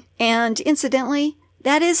blowing, and incidentally,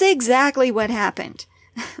 that is exactly what happened.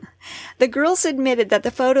 The girls admitted that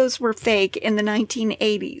the photos were fake in the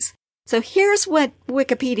 1980s. So here's what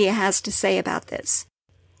Wikipedia has to say about this.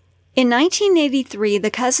 In 1983,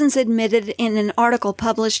 the cousins admitted in an article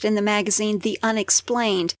published in the magazine The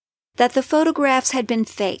Unexplained that the photographs had been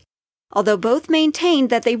faked, although both maintained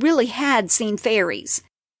that they really had seen fairies.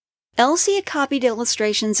 Elsie had copied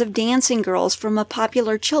illustrations of dancing girls from a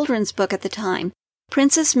popular children's book at the time,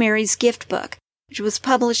 Princess Mary's Gift Book, which was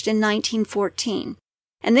published in 1914,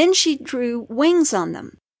 and then she drew wings on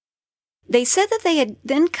them. They said that they had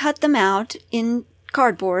then cut them out in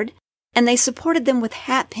cardboard, and they supported them with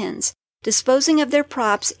hat pins, disposing of their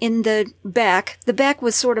props in the beck. The beck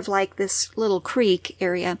was sort of like this little creek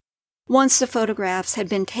area, once the photographs had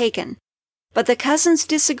been taken. But the cousins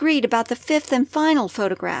disagreed about the fifth and final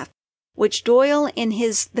photograph, which Doyle in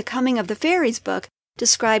his The Coming of the Fairies book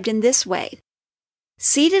described in this way.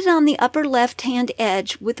 Seated on the upper left-hand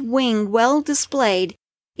edge with wing well displayed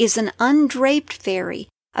is an undraped fairy,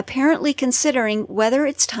 apparently considering whether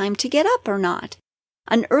it's time to get up or not.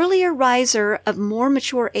 An earlier riser of more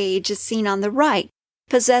mature age is seen on the right,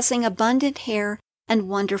 possessing abundant hair and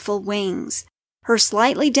wonderful wings. Her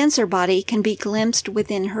slightly denser body can be glimpsed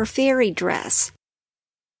within her fairy dress.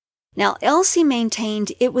 Now, Elsie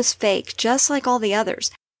maintained it was fake, just like all the others,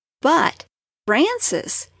 but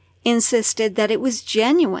Frances insisted that it was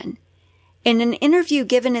genuine. In an interview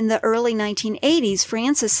given in the early 1980s,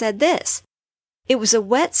 Frances said this, "It was a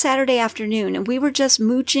wet Saturday afternoon, and we were just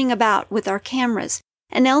mooching about with our cameras,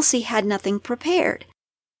 and Elsie had nothing prepared.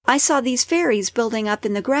 I saw these fairies building up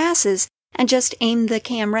in the grasses and just aimed the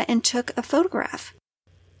camera and took a photograph."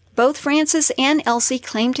 Both Frances and Elsie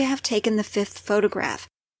claimed to have taken the fifth photograph.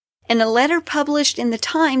 In a letter published in the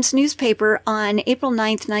Times newspaper on April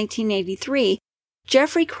 9, 1983,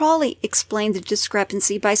 Jeffrey Crawley explained the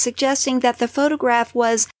discrepancy by suggesting that the photograph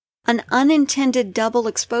was an unintended double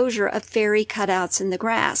exposure of fairy cutouts in the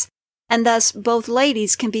grass, and thus both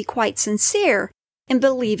ladies can be quite sincere in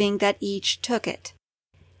believing that each took it.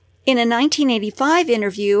 In a 1985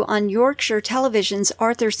 interview on Yorkshire Television's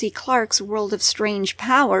Arthur C. Clarke's World of Strange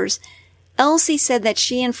Powers, Elsie said that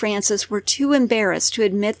she and Frances were too embarrassed to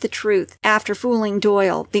admit the truth after fooling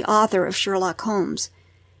Doyle, the author of Sherlock Holmes.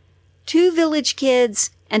 Two village kids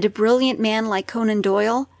and a brilliant man like Conan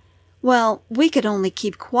Doyle? Well, we could only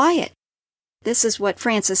keep quiet. This is what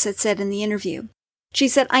Frances had said in the interview. She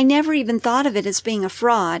said, I never even thought of it as being a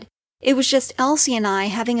fraud. It was just Elsie and I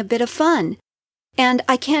having a bit of fun. And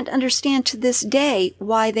I can't understand to this day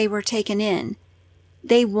why they were taken in.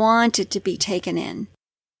 They wanted to be taken in.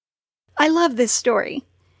 I love this story.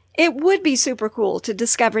 It would be super cool to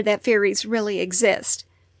discover that fairies really exist.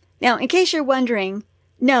 Now, in case you're wondering,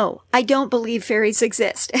 no, I don't believe fairies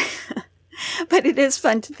exist. But it is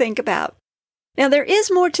fun to think about. Now, there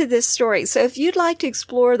is more to this story, so if you'd like to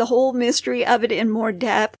explore the whole mystery of it in more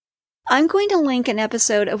depth, I'm going to link an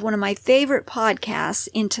episode of one of my favorite podcasts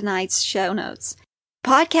in tonight's show notes.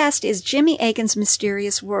 Podcast is Jimmy Akin's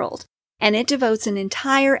Mysterious World, and it devotes an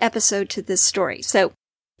entire episode to this story, so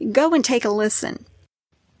go and take a listen.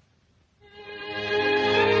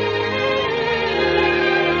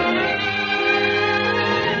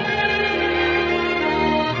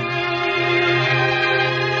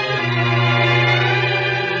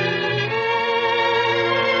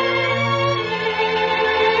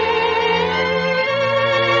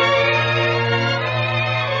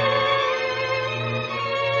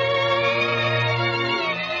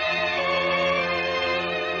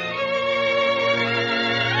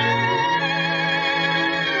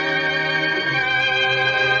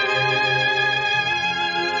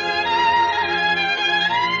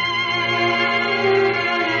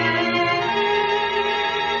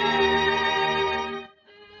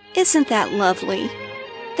 Isn't that lovely?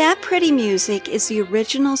 That pretty music is the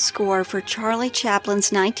original score for Charlie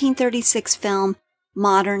Chaplin's 1936 film,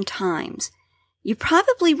 Modern Times. You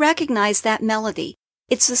probably recognize that melody.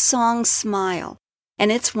 It's the song Smile,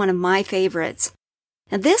 and it's one of my favorites.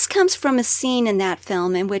 Now, this comes from a scene in that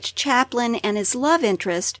film in which Chaplin and his love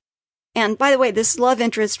interest, and by the way, this love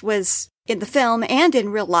interest was in the film and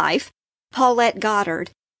in real life, Paulette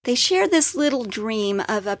Goddard, they share this little dream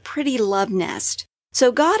of a pretty love nest.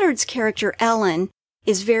 So Goddard's character, Ellen,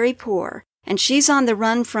 is very poor, and she's on the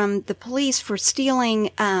run from the police for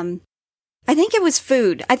stealing, I think it was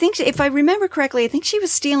food. I think, if I remember correctly, I think she was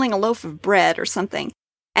stealing a loaf of bread or something.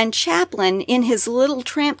 And Chaplin, in his little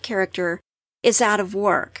tramp character, is out of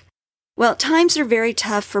work. Well, times are very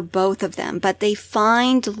tough for both of them, but they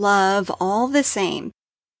find love all the same.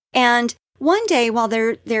 And one day, while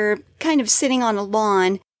they're kind of sitting on a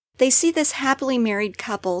lawn, they see this happily married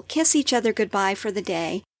couple kiss each other goodbye for the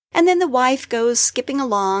day, and then the wife goes skipping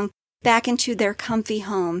along back into their comfy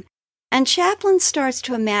home, and Chaplin starts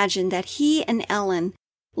to imagine that he and Ellen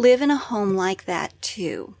live in a home like that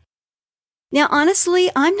too. Now,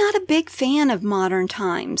 honestly, I'm not a big fan of Modern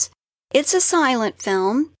Times. It's a silent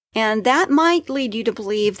film, and that might lead you to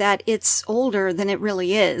believe that it's older than it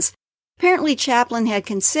really is. Apparently, Chaplin had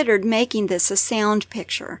considered making this a sound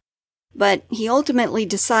picture. But he ultimately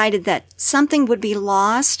decided that something would be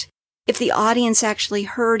lost if the audience actually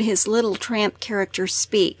heard his little tramp character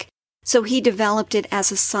speak. So he developed it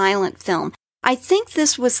as a silent film. I think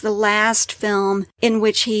this was the last film in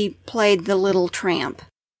which he played the little tramp.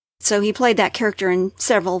 So he played that character in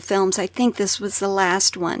several films. I think this was the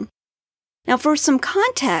last one. Now, for some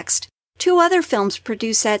context, 2 other films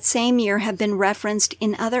produced that same year have been referenced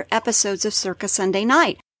in other episodes of Circa Sunday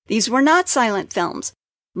Night. These were not silent films.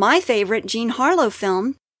 My favorite Jean Harlow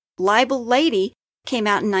film, Libel Lady, came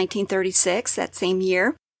out in 1936, that same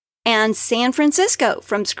year, and San Francisco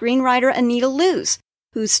from screenwriter Anita Loos,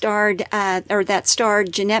 who starred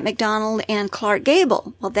Jeanette MacDonald and Clark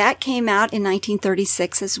Gable. Well, that came out in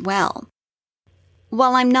 1936 as well.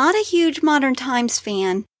 While I'm not a huge Modern Times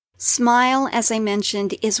fan, Smile, as I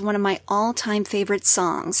mentioned, is one of my all-time favorite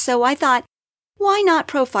songs, so I thought, why not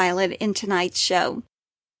profile it in tonight's show?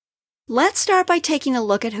 Let's start by taking a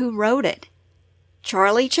look at who wrote it.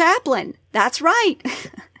 Charlie Chaplin. That's right.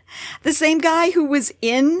 The same guy who was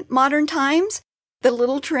in Modern Times, The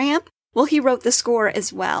Little Tramp. Well, he wrote the score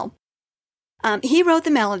as well. He wrote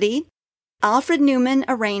the melody. Alfred Newman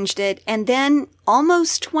arranged it. And then,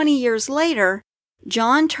 almost 20 years later,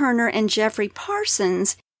 John Turner and Jeffrey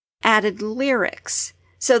Parsons added lyrics.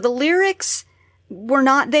 So the lyrics were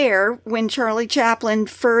not there when Charlie Chaplin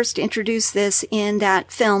first introduced this in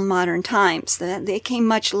that film, Modern Times. They came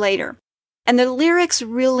much later. And the lyrics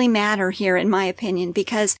really matter here, in my opinion,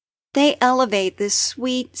 because they elevate this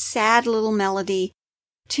sweet, sad little melody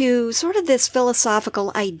to sort of this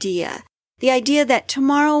philosophical idea. The idea that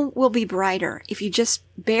tomorrow will be brighter if you just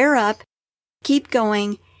bear up, keep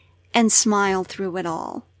going, and smile through it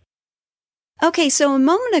all. Okay, so a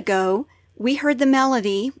moment ago, we heard the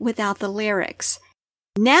melody without the lyrics.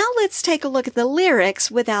 Now let's take a look at the lyrics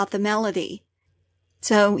without the melody.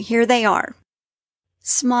 So here they are.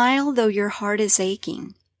 Smile though your heart is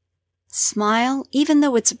aching. Smile even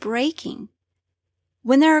though it's breaking.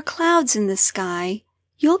 When there are clouds in the sky,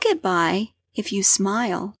 you'll get by if you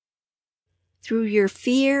smile. Through your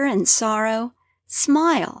fear and sorrow,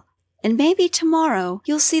 smile, and maybe tomorrow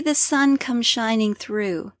you'll see the sun come shining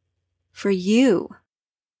through. For you.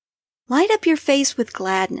 Light up your face with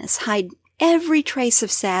gladness, hide every trace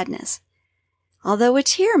of sadness. Although a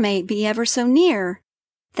tear may be ever so near,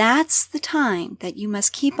 that's the time that you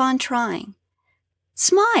must keep on trying.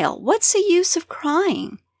 Smile, what's the use of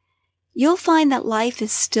crying? You'll find that life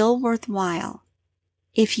is still worthwhile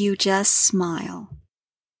if you just smile.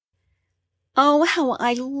 Oh, how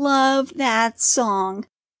I love that song.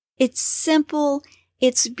 It's simple,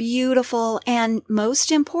 it's beautiful, and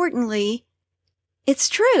most importantly, it's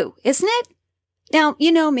true, isn't it? Now,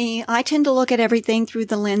 you know me, I tend to look at everything through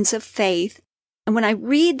the lens of faith, and when I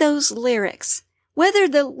read those lyrics, whether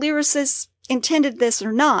the lyricist intended this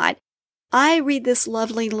or not, I read this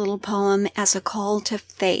lovely little poem as a call to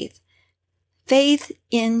faith. Faith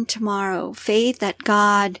in tomorrow, faith that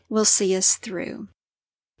God will see us through.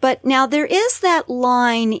 But now there is that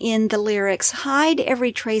line in the lyrics, hide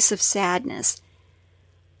every trace of sadness.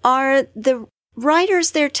 Are the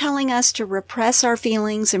writers there telling us to repress our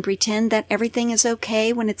feelings and pretend that everything is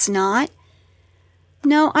okay when it's not?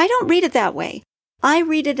 No, I don't read it that way. I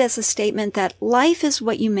read it as a statement that life is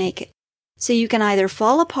what you make it, so you can either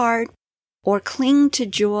fall apart or cling to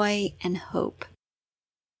joy and hope.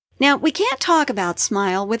 Now, we can't talk about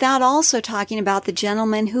Smile without also talking about the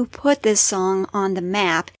gentleman who put this song on the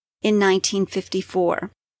map in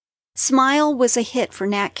 1954. Smile was a hit for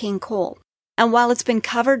Nat King Cole, and while it's been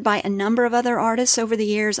covered by a number of other artists over the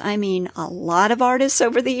years, I mean a lot of artists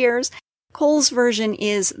over the years, Cole's version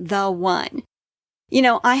is the one. You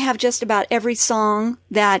know, I have just about every song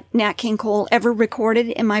that Nat King Cole ever recorded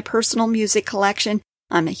in my personal music collection.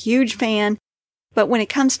 I'm a huge fan, but when it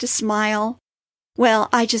comes to Smile, well,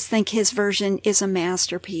 I just think his version is a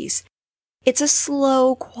masterpiece. It's a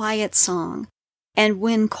slow, quiet song, and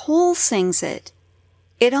when Cole sings it,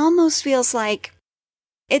 it almost feels like,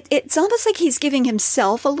 it's almost like he's giving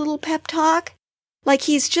himself a little pep talk, like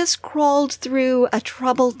he's just crawled through a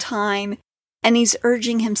troubled time, and he's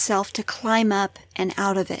urging himself to climb up and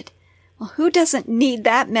out of it. Well, who doesn't need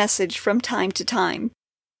that message from time to time?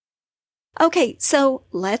 Okay, so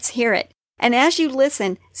let's hear it. And as you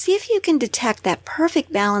listen, see if you can detect that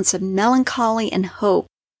perfect balance of melancholy and hope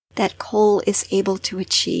that Cole is able to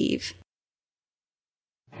achieve.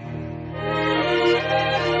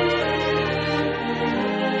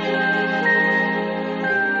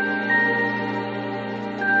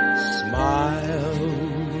 Smile,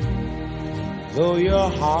 though your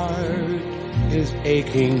heart is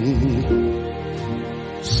aching.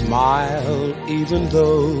 Smile, even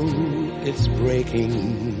though it's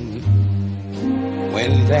breaking.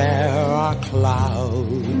 When there are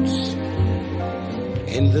clouds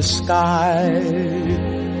in the sky,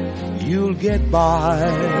 you'll get by.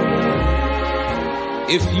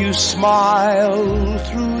 If you smile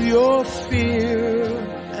through your fear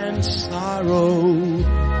and sorrow,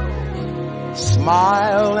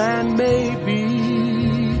 smile and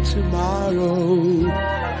maybe tomorrow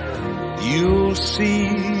you'll see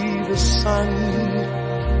the sun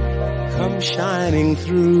come shining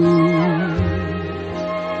through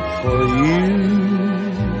for you.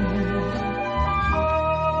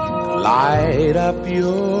 Light up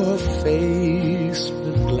your face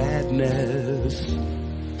with gladness.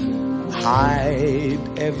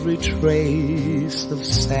 Hide every trace of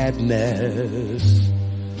sadness.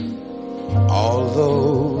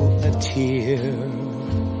 Although a tear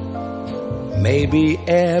may be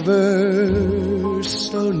ever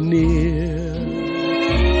so near,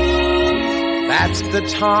 that's the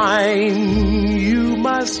time you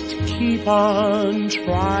must keep on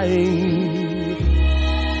trying.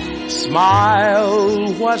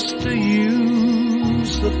 Smile, what's the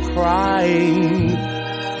use of crying?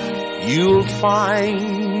 You'll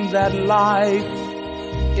find that life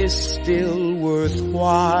is still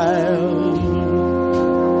worthwhile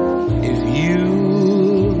if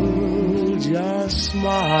you just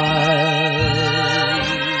smile.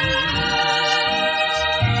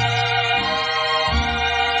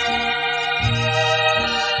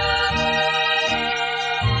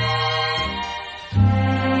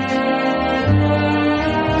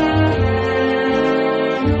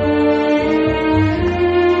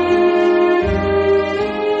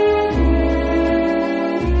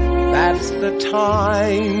 The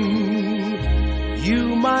time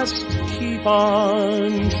you must keep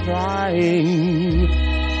on trying.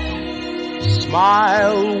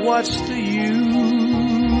 Smile, what's the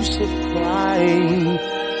use of crying?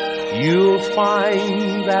 You'll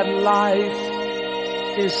find that life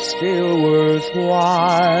is still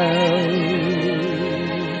worthwhile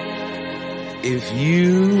if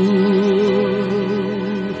you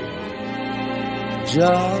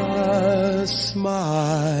just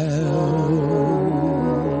smile.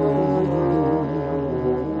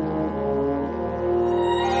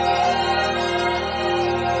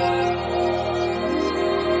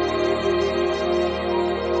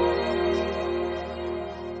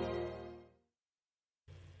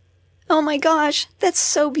 Oh my gosh, that's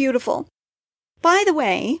so beautiful. By the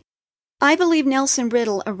way, I believe Nelson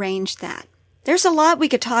Riddle arranged that. There's a lot we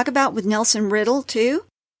could talk about with Nelson Riddle, too,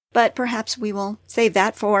 but perhaps we will save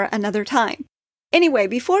that for another time. Anyway,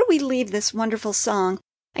 before we leave this wonderful song,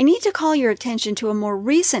 I need to call your attention to a more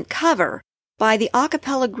recent cover by the a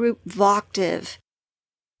cappella group Voctave.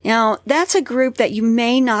 Now, that's a group that you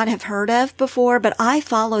may not have heard of before, but I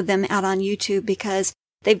follow them out on YouTube because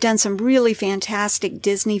they've done some really fantastic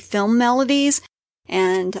Disney film melodies,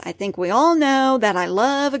 and I think we all know that I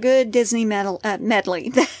love a good Disney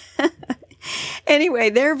medley. Anyway,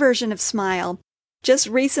 their version of Smile just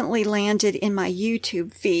recently landed in my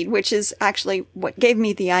YouTube feed, which is actually what gave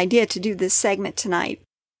me the idea to do this segment tonight.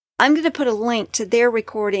 I'm going to put a link to their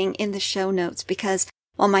recording in the show notes because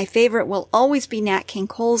while my favorite will always be Nat King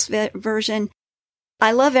Cole's version,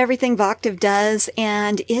 I love everything Voctave does,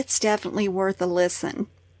 and it's definitely worth a listen.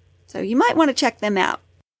 So you might want to check them out.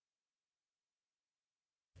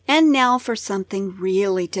 And now for something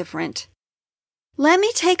really different. Let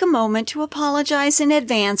me take a moment to apologize in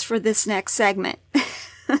advance for this next segment.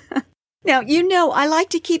 Now, you know I like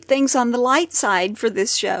to keep things on the light side for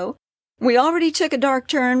this show. We already took a dark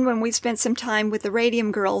turn when we spent some time with the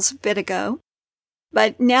Radium Girls a bit ago.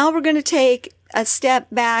 But now we're going to take a step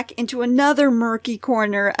back into another murky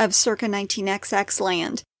corner of circa 19XX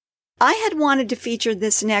land. I had wanted to feature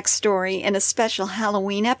this next story in a special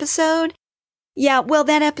Halloween episode. Yeah, well,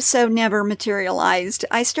 that episode never materialized.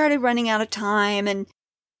 I started running out of time and,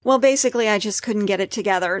 well, basically I just couldn't get it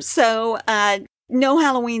together. So, no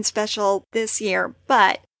Halloween special this year,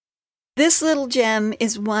 but this little gem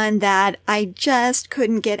is one that I just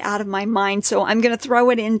couldn't get out of my mind. So I'm going to throw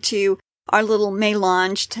it into our little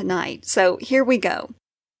melange tonight. So here we go.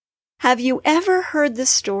 Have you ever heard the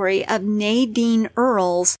story of Nadine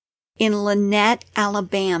Earls in Lanett,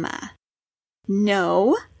 Alabama?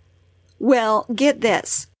 No? Well, get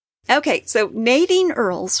this. Okay, so Nadine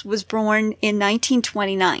Earls was born in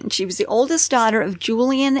 1929. She was the oldest daughter of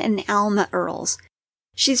Julian and Alma Earls.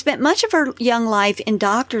 She spent much of her young life in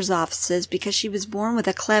doctor's offices because she was born with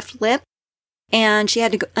a cleft lip, and she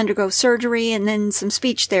had to undergo surgery and then some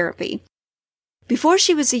speech therapy. Before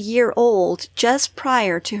she was a year old, just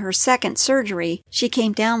prior to her second surgery, she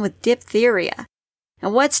came down with diphtheria.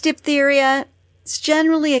 And what's diphtheria? It's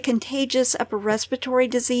generally a contagious upper respiratory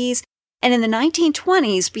disease, and in the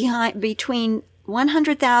 1920s, between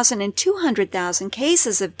 100,000 and 200,000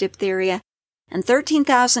 cases of diphtheria and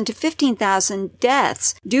 13,000 to 15,000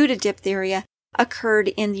 deaths due to diphtheria occurred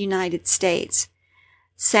in the United States.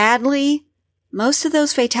 Sadly, most of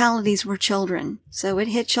those fatalities were children, so it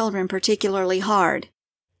hit children particularly hard.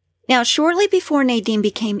 Now, shortly before Nadine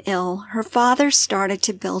became ill, her father started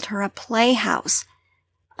to build her a playhouse.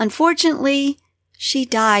 Unfortunately, she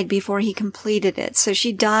died before he completed it, so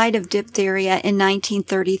she died of diphtheria in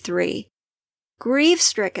 1933.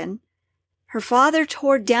 Grief-stricken, her father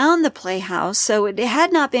tore down the playhouse, so it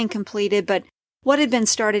had not been completed, but what had been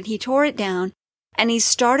started, he tore it down, and he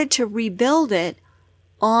started to rebuild it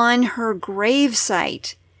on her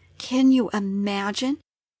gravesite. Can you imagine?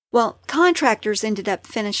 Well, contractors ended up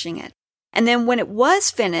finishing it. And then when it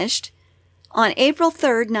was finished, on April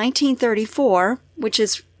 3rd, 1934, which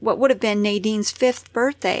is what would have been Nadine's 5th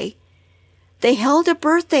birthday, they held a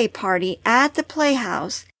birthday party at the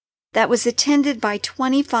playhouse that was attended by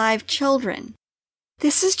 25 children.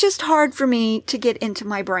 This is just hard for me to get into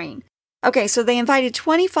my brain. Okay, so they invited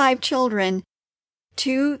 25 children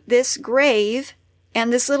to this grave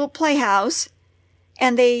and this little playhouse,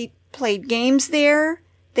 and they played games there.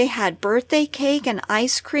 They had birthday cake and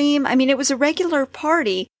ice cream. I mean, it was a regular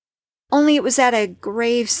party, only it was at a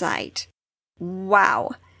gravesite.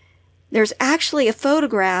 Wow. There's actually a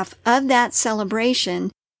photograph of that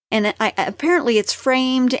celebration, and apparently it's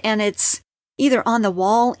framed and it's either on the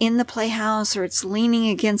wall in the playhouse or it's leaning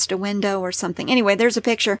against a window or something. Anyway, there's a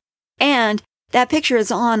picture, and that picture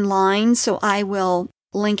is online, so I will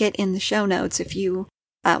link it in the show notes if you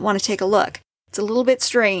want to take a look. It's a little bit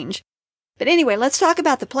strange. But anyway, let's talk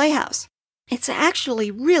about the playhouse. It's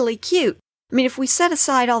actually really cute. I mean, if we set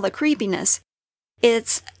aside all the creepiness,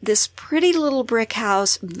 it's this pretty little brick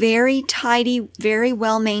house, very tidy, very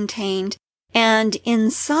well maintained, and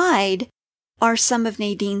inside are some of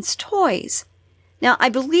Nadine's toys. Now, I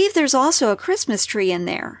believe there's also a Christmas tree in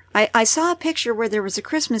there. I saw a picture where there was a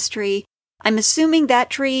Christmas tree. I'm assuming that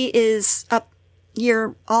tree is up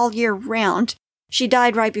all year round. She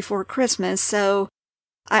died right before Christmas, so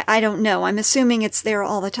I don't know. I'm assuming it's there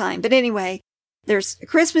all the time. But anyway, there's a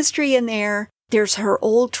Christmas tree in there. There's her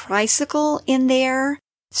old tricycle in there.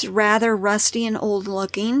 It's rather rusty and old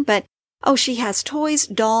looking, but she has toys,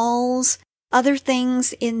 dolls, other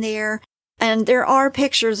things in there. And there are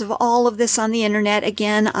pictures of all of this on the internet.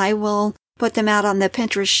 Again, I will put them out on the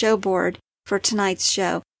Pinterest show board for tonight's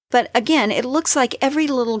show. But again, it looks like every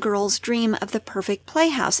little girl's dream of the perfect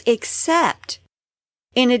playhouse, except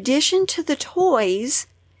in addition to the toys,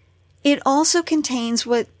 it also contains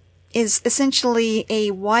what is essentially a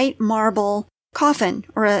white marble coffin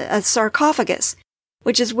or a sarcophagus,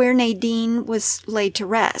 which is where Nadine was laid to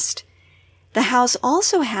rest. The house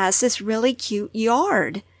also has this really cute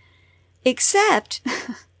yard, except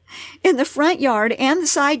in the front yard and the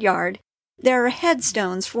side yard, there are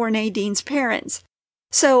headstones for Nadine's parents.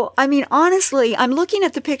 So, I mean, honestly, I'm looking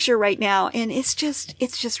at the picture right now and it's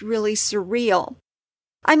just really surreal.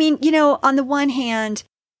 I mean, on the one hand,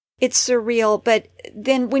 it's surreal, but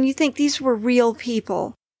then when you think these were real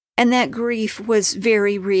people and that grief was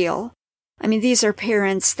very real. I mean, these are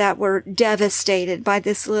parents that were devastated by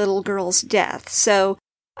this little girl's death. So,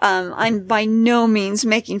 I'm by no means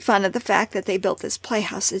making fun of the fact that they built this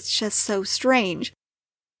playhouse. It's just so strange.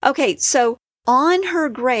 Okay, so on her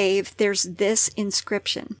grave, there's this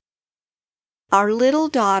inscription. Our little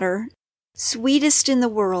daughter, sweetest in the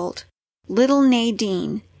world, little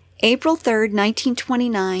Nadine, April 3rd,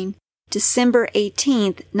 1929, December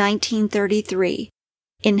 18th, 1933.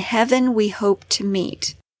 In heaven we hope to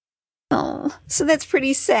meet. Oh, so that's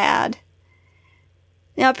pretty sad.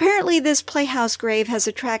 Now, apparently this playhouse grave has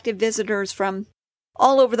attracted visitors from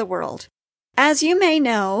all over the world. As you may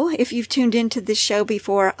know, if you've tuned into this show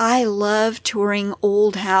before, I love touring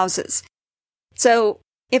old houses. So,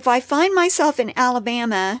 if I find myself in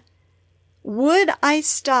Alabama, would I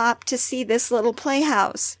stop to see this little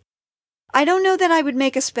playhouse? I don't know that I would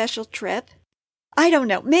make a special trip. I don't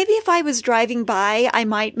know. Maybe if I was driving by, I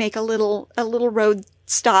might make a little road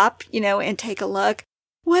stop, and take a look.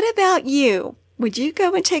 What about you? Would you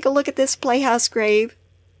go and take a look at this playhouse grave?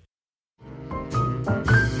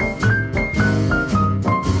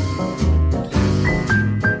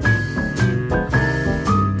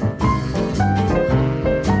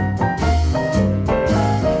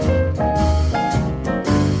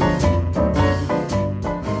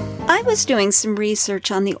 I was doing some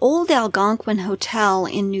research on the old Algonquin Hotel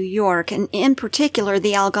in New York, and in particular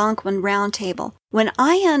the Algonquin Round Table, when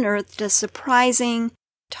I unearthed a surprising,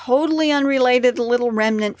 totally unrelated little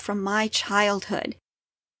remnant from my childhood.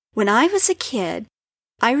 When I was a kid,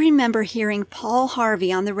 I remember hearing Paul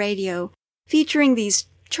Harvey on the radio featuring these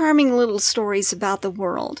charming little stories about the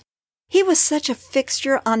world. He was such a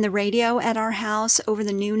fixture on the radio at our house over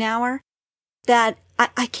the noon hour that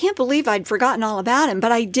I can't believe I'd forgotten all about him,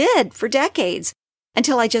 but I did for decades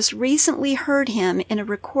until I just recently heard him in a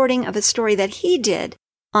recording of a story that he did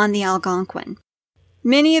on the Algonquin.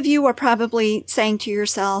 Many of you are probably saying to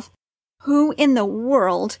yourself, who in the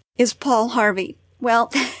world is Paul Harvey?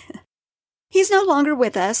 Well, he's no longer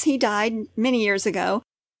with us. He died many years ago,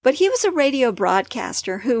 but he was a radio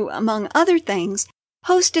broadcaster who, among other things,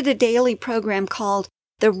 hosted a daily program called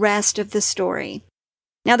The Rest of the Story.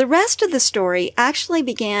 Now, The Rest of the Story actually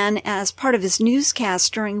began as part of his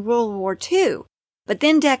newscast during World War II, but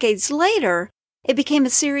then decades later, it became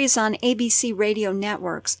a series on ABC radio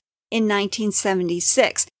networks in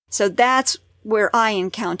 1976. So that's where I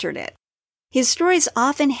encountered it. His stories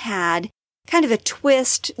often had kind of a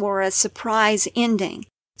twist or a surprise ending.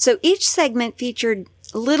 So each segment featured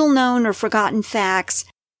little known or forgotten facts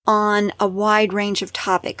on a wide range of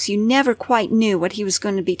topics. You never quite knew what he was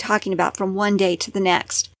going to be talking about from one day to the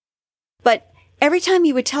next. But every time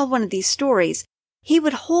he would tell one of these stories, he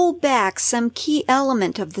would hold back some key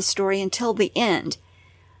element of the story until the end.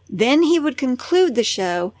 Then he would conclude the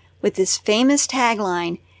show with this famous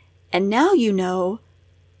tagline, and now you know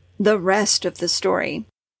the rest of the story.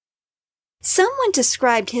 Someone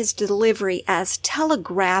described his delivery as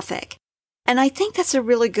telegraphic, and I think that's a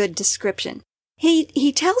really good description.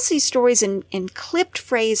 He tells these stories in clipped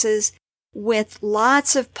phrases with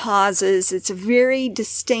lots of pauses. It's a very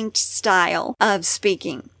distinct style of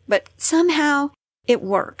speaking, but somehow it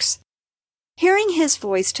works. Hearing his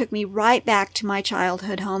voice took me right back to my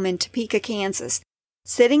childhood home in Topeka, Kansas,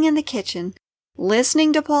 sitting in the kitchen,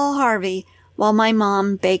 listening to Paul Harvey while my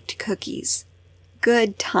mom baked cookies.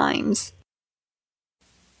 Good times.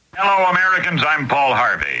 Hello, Americans. I'm Paul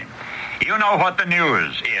Harvey. You know what the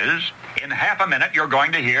news is. In half a minute, you're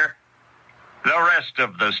going to hear the rest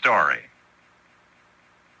of the story.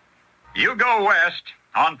 You go west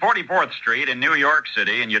on 44th Street in New York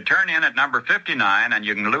City, and you turn in at number 59, and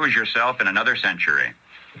you can lose yourself in another century.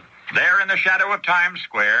 There in the shadow of Times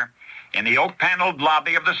Square, in the oak-paneled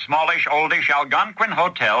lobby of the smallish, oldish Algonquin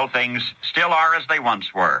Hotel, things still are as they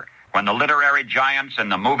once were, when the literary giants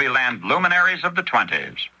and the movie-land luminaries of the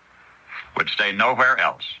 20s would stay nowhere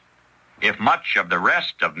else. If much of the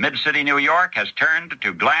rest of mid-city New York has turned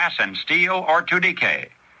to glass and steel or to decay,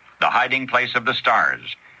 the hiding place of the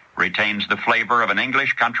stars retains the flavor of an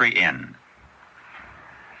English country inn.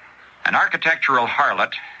 An architectural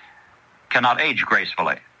harlot cannot age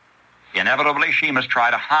gracefully. Inevitably, she must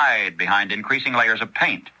try to hide behind increasing layers of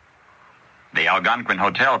paint. The Algonquin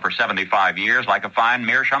Hotel for 75 years, like a fine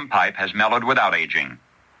meerschaum pipe, has mellowed without aging.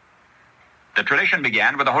 The tradition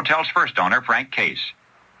began with the hotel's first owner, Frank Case.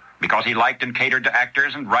 Because he liked and catered to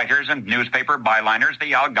actors and writers and newspaper byliners,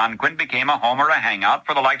 the Algonquin became a home or a hangout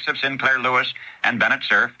for the likes of Sinclair Lewis and Bennett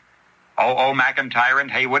Cerf, O.O. McIntyre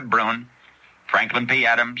and Haywood Broun, Franklin P.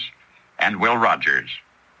 Adams, and Will Rogers.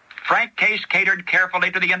 Frank Case catered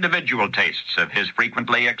carefully to the individual tastes of his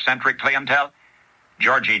frequently eccentric clientele.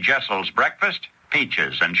 Georgie Jessel's breakfast,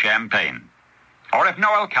 peaches and champagne. Or if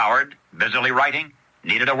Noel Coward, busily writing,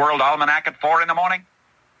 needed a World Almanac at 4 in the morning,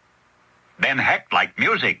 Ben Hecht liked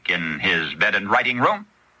music in his bed and writing room.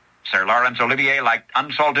 Sir Laurence Olivier liked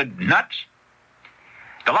unsalted nuts.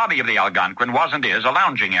 The lobby of the Algonquin was and is a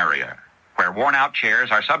lounging area, where worn-out chairs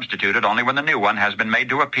are substituted only when the new one has been made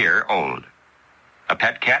to appear old. A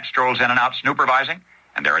pet cat strolls in and out snoop-ervising,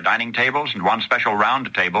 and there are dining tables and one special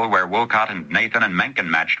round table where Wolcott and Nathan and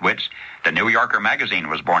Mencken matched wits. The New Yorker magazine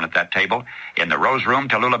was born at that table. In the Rose Room,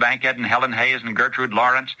 Tallulah Bankhead and Helen Hayes and Gertrude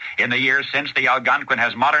Lawrence. In the years since, the Algonquin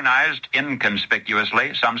has modernized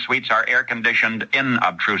inconspicuously. Some suites are air-conditioned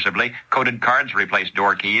inobtrusively. Coded cards replace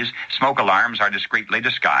door keys. Smoke alarms are discreetly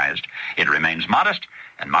disguised. It remains modest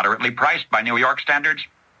and moderately priced by New York standards.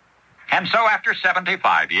 And so after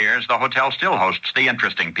 75 years, the hotel still hosts the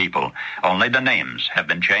interesting people. Only the names have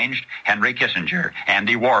been changed. Henry Kissinger,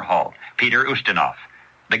 Andy Warhol, Peter Ustinov.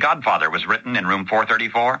 The Godfather was written in room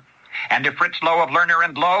 434. And if Fritz Lowe of Lerner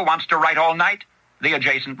and Lowe wants to write all night, the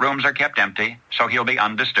adjacent rooms are kept empty, so he'll be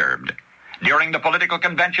undisturbed. During the political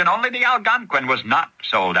convention, only the Algonquin was not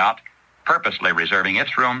sold out, purposely reserving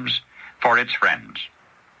its rooms for its friends.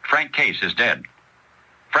 Frank Case is dead.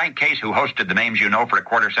 Frank Case, who hosted The Names You Know for a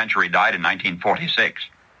quarter century, died in 1946.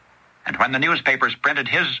 And when the newspapers printed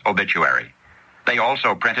his obituary, they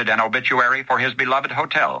also printed an obituary for his beloved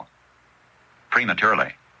hotel.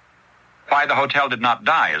 Prematurely. Why the hotel did not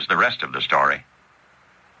die is the rest of the story.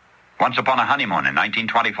 Once upon a honeymoon in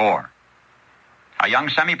 1924, a young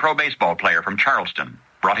semi-pro baseball player from Charleston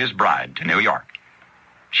brought his bride to New York.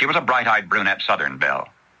 She was a bright-eyed brunette Southern belle.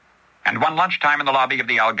 And one lunchtime in the lobby of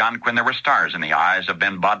the Algonquin, there were stars in the eyes of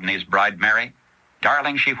Ben Bodney's bride, Mary.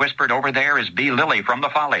 Darling, she whispered, over there is B. Lilly from the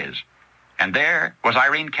Follies. And there was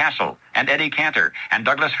Irene Castle and Eddie Cantor and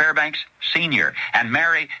Douglas Fairbanks Sr. And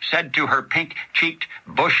Mary said to her pink-cheeked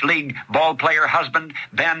Bush League ball player husband,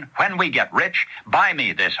 Ben, when we get rich, buy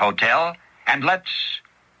me this hotel and let's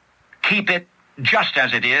keep it just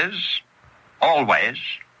as it is, always.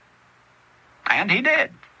 And he did.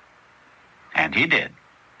 And he did.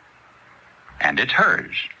 And it's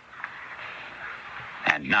hers.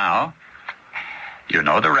 And now, you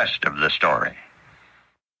know the rest of the story.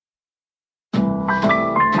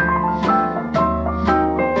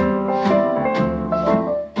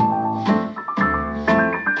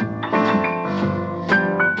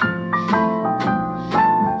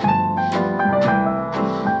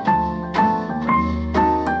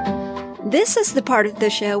 This is the part of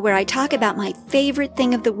the show where I talk about my favorite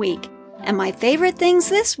thing of the week. And my favorite things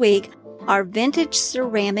this week are vintage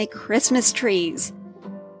ceramic Christmas trees.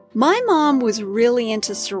 My mom was really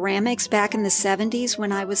into ceramics back in the 70s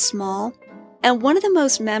when I was small, and one of the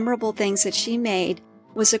most memorable things that she made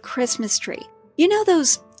was a Christmas tree. You know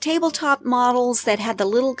those tabletop models that had the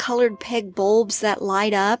little colored peg bulbs that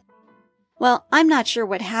light up? Well, I'm not sure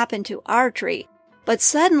what happened to our tree, but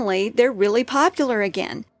suddenly they're really popular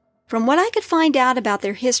again. From what I could find out about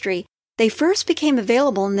their history, they first became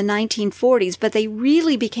available in the 1940s, but they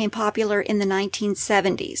really became popular in the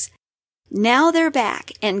 1970s. Now they're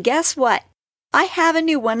back, and guess what? I have a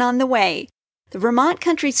new one on the way. The Vermont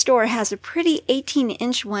Country Store has a pretty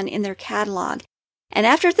 18-inch one in their catalog, and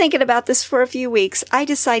after thinking about this for a few weeks, I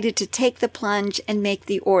decided to take the plunge and make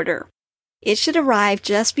the order. It should arrive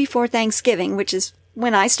just before Thanksgiving, which is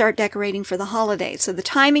when I start decorating for the holidays, so the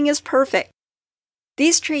timing is perfect.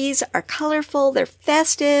 These trees are colorful, they're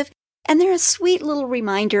festive, And they're a sweet little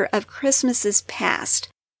reminder of Christmases past.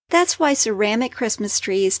 That's why ceramic Christmas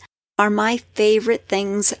trees are my favorite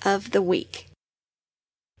things of the week.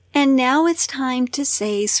 And now it's time to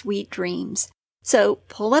say sweet dreams. So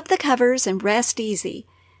pull up the covers and rest easy.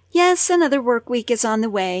 Yes, another work week is on the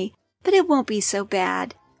way, but it won't be so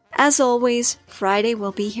bad. As always, Friday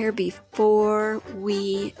will be here before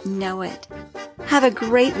we know it. Have a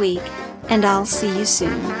great week, and I'll see you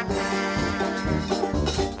soon.